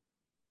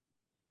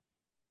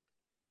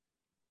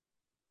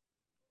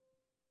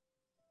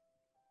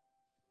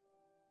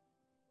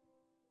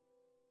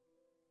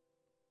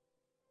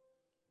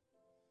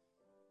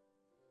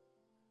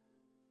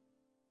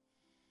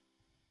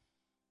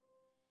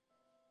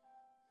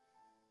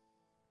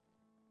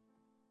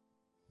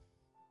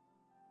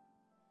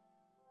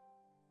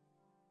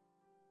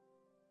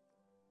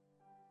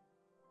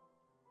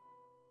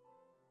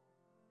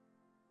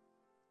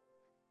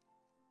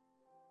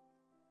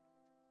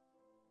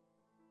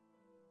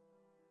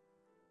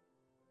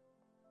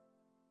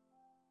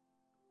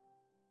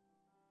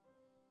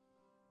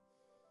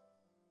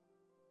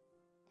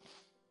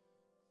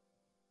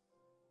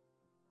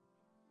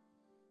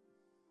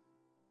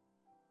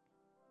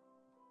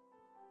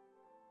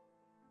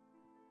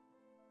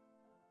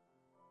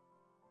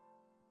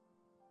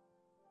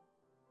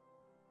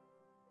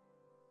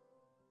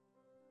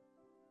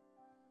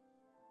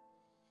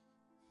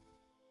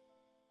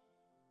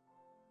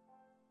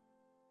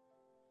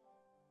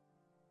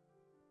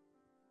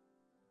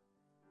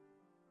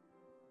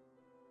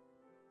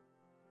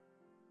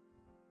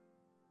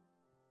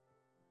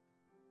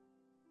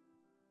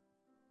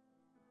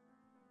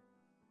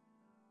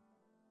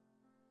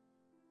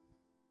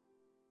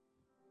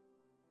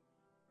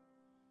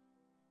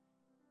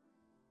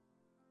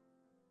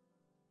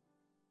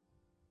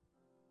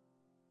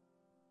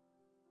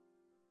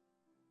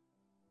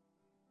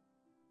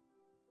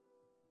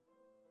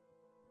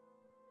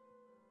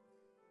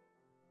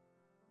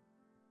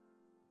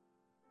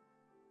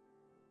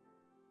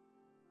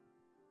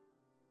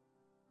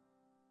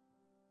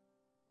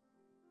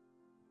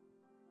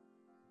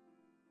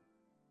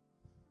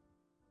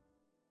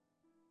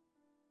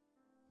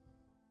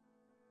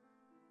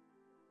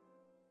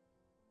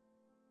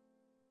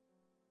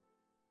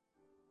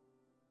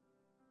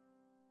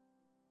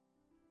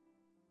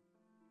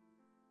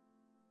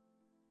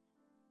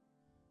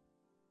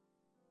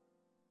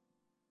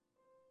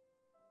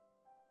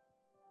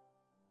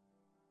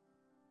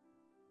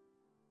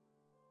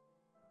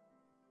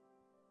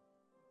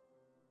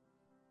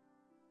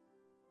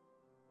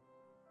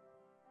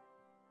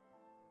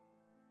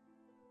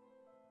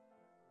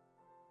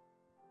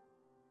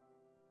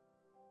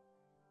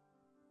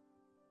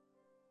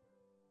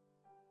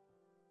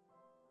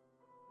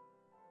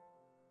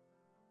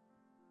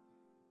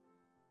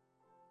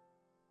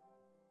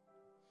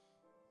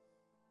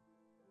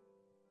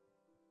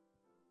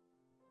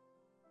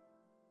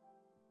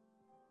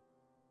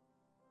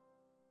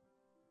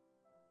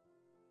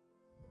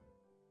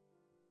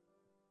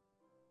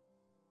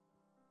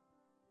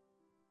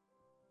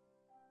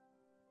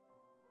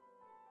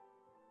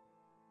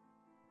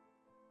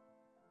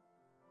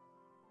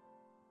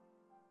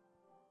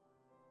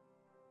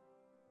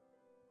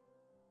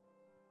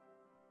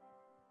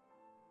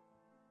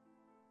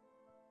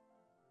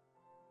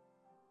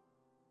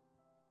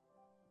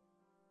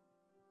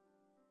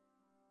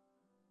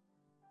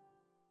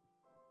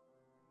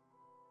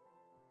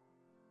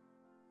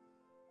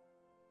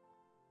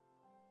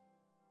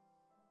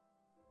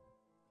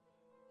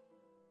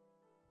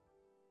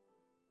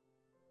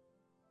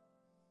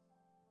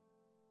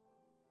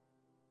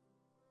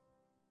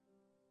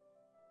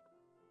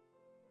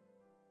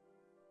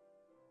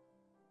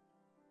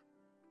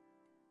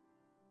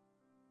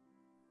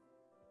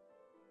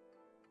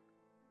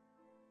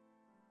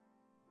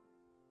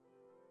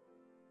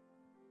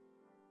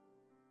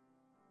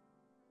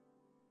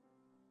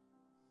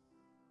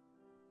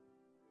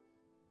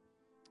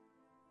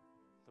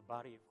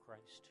 body of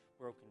Christ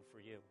broken for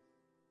you.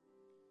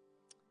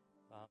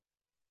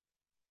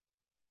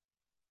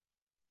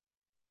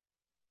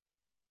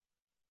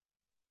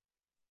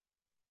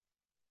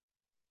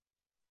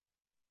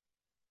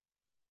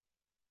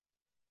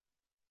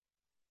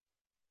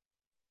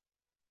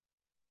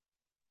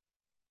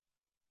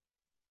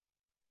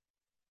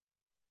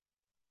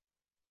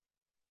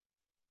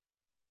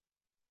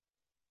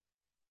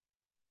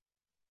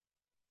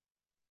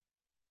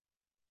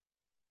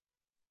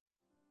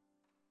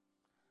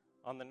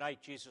 On the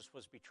night Jesus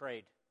was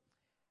betrayed,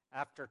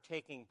 after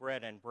taking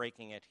bread and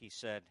breaking it, he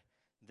said,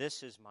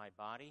 "This is my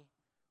body,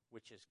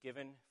 which is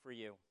given for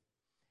you.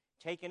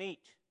 Take and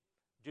eat.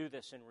 Do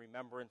this in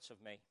remembrance of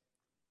me."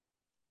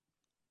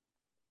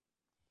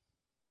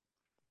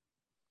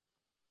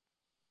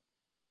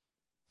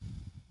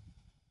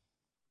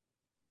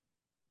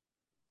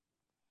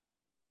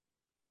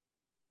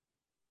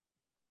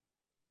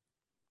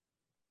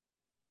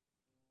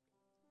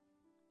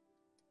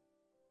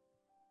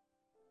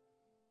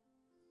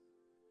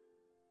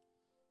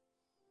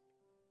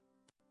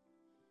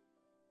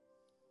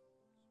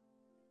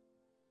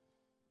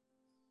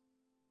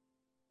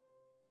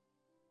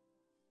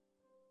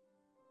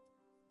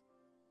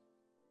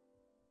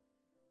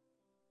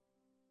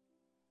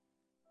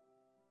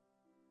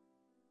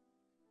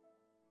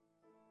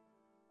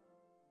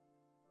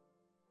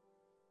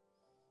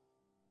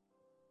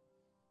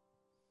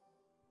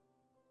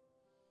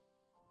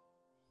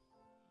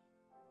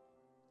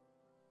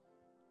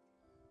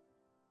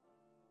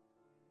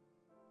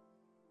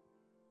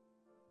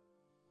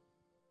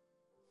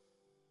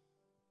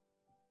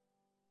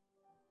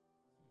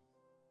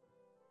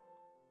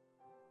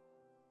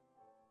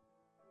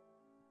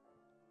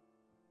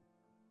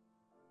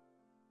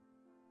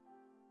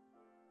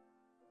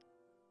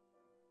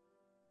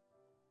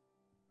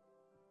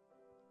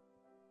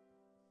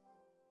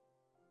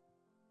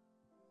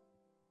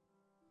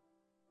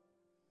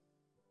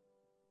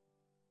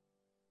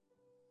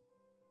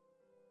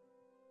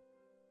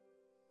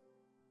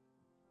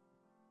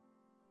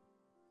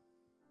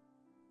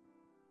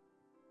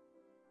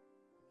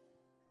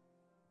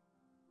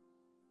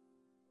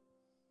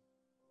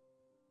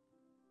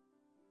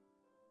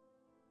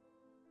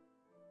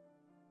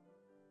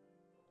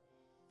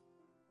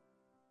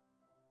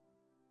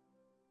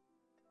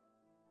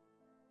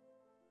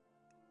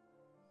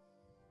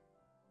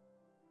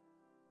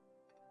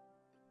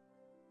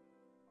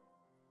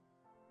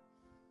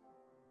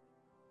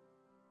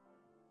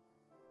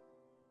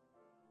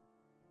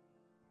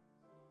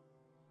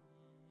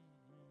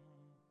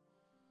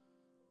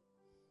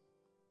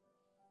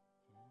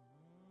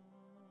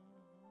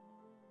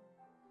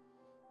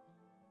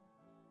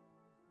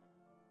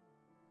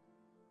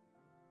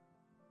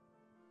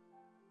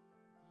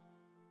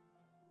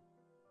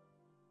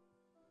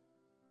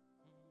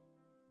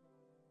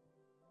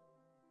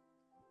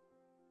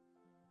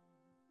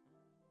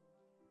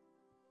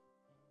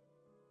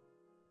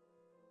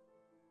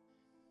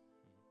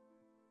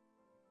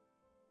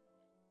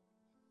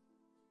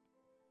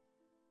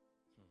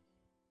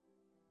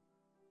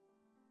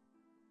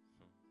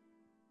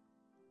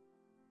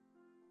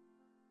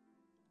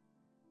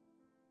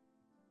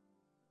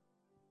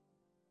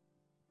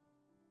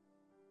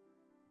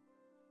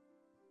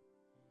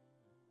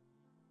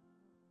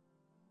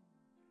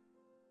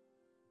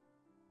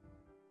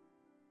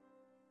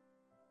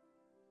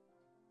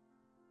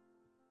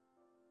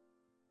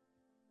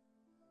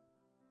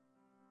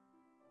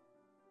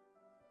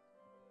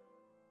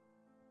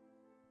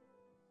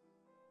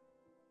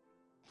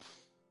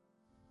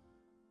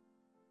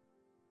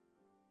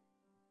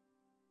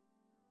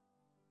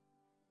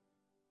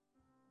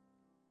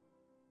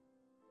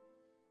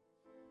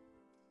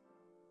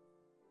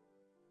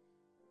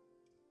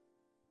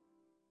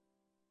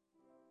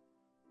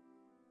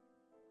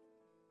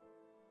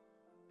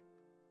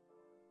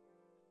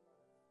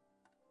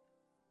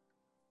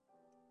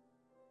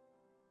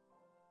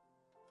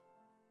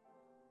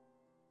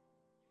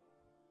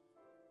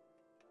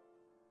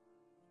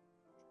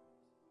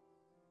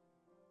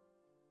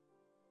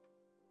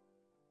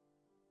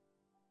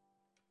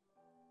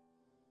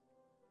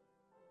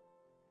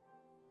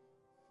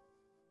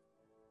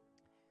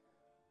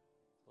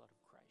 Blood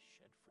of Christ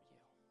shed for you.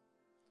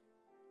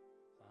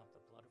 Bob, the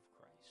blood of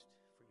Christ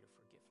for your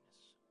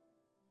forgiveness.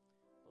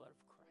 Blood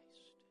of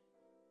Christ.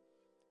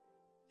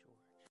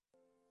 George,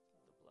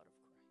 the blood of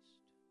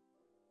Christ.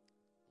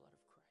 Blood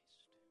of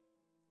Christ.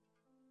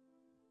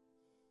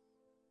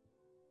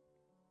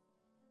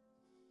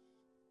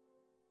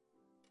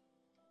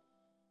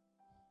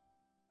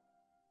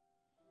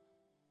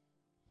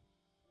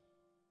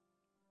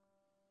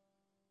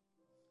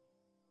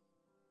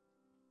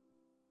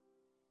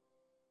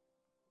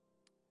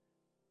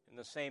 In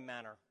the same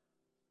manner,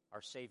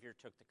 our Savior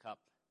took the cup,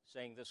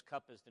 saying, "This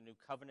cup is the new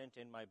covenant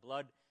in my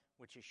blood,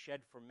 which is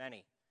shed for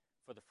many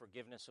for the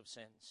forgiveness of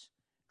sins.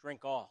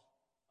 Drink all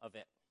of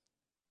it."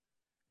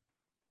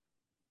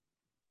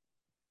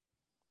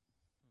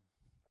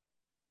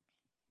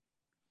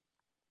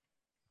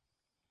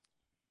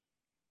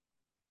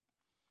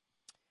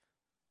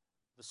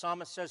 The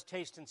psalmist says,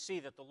 taste and see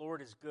that the Lord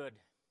is good.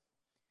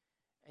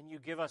 And you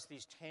give us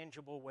these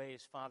tangible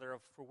ways, Father,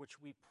 for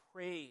which we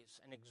praise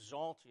and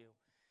exalt you,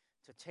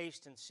 to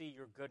taste and see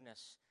your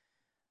goodness.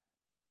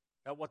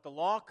 That what the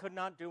law could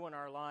not do in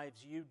our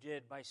lives, you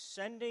did by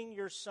sending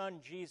your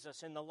Son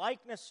Jesus in the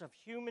likeness of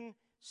human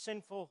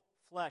sinful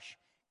flesh,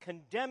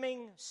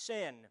 condemning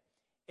sin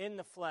in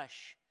the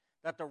flesh,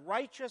 that the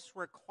righteous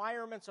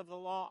requirements of the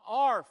law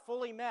are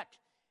fully met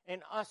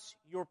in us,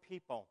 your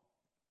people.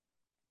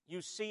 You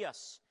see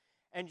us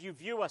and you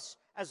view us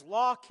as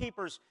law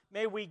keepers.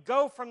 May we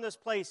go from this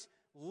place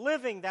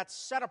living that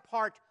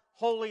set-apart,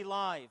 holy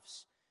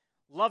lives,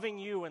 loving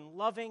you and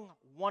loving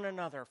one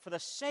another for the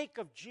sake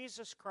of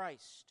Jesus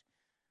Christ,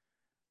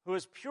 who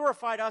has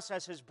purified us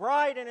as his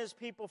bride and his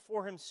people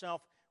for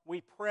himself.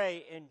 We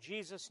pray in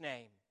Jesus'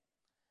 name.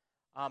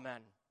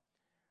 Amen.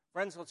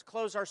 Friends, let's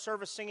close our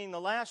service singing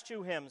the last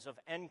two hymns of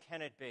And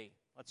Can It Be?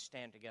 Let's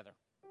stand together.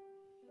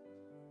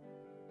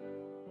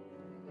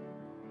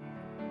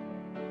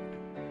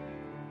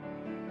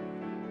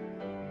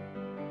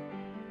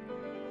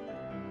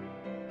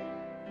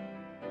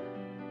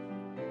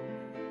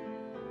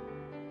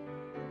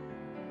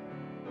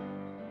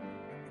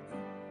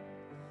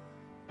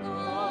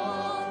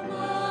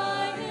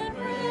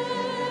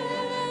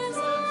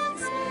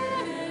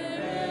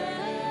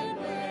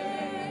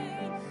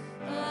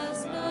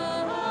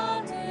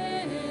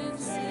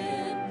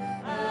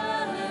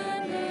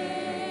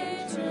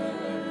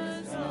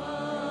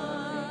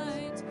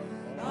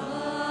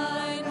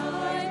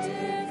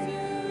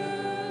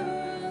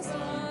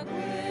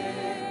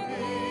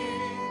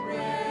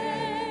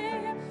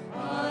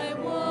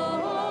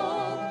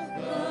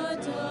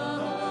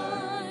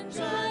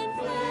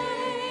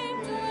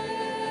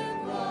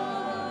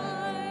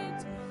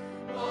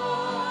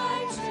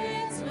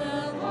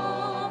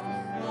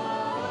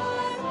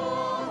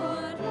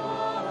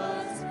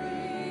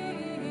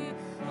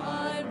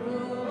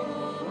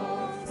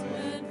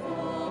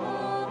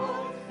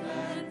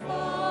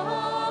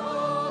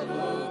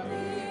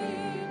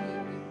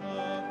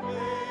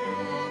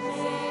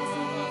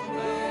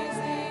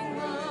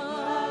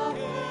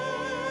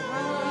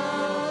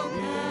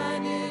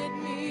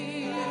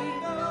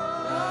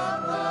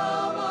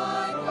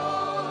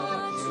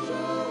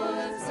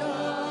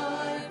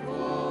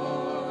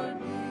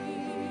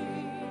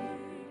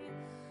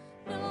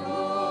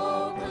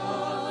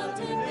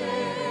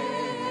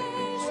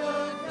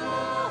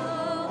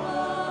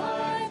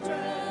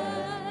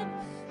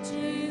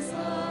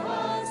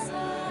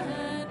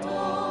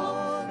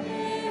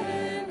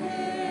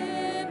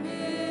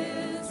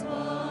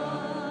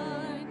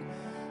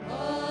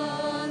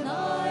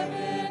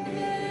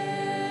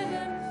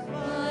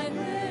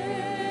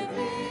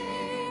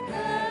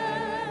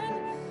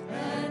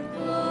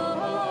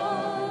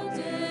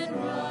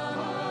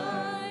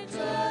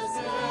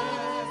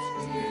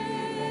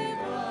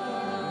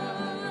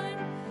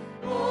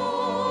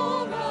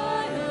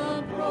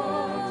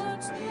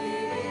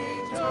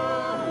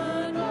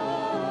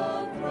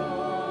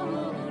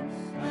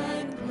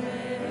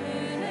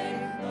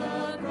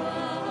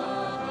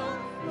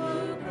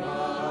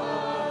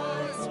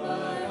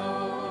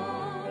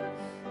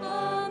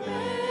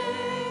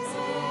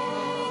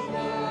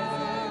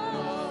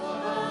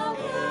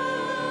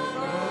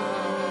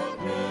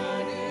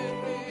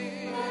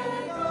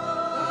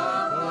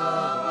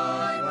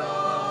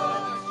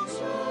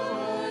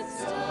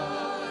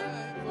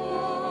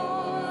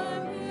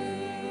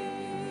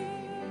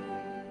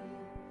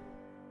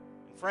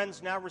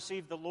 Friends, now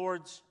receive the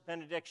Lord's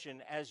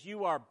benediction. As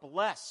you are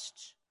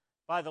blessed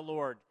by the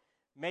Lord,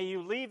 may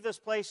you leave this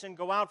place and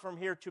go out from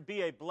here to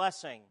be a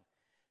blessing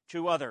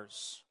to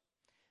others.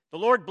 The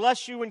Lord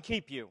bless you and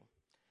keep you.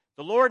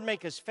 The Lord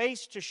make his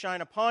face to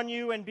shine upon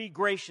you and be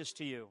gracious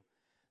to you.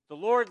 The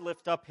Lord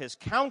lift up his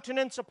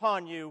countenance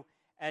upon you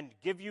and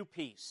give you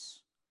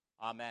peace.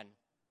 Amen.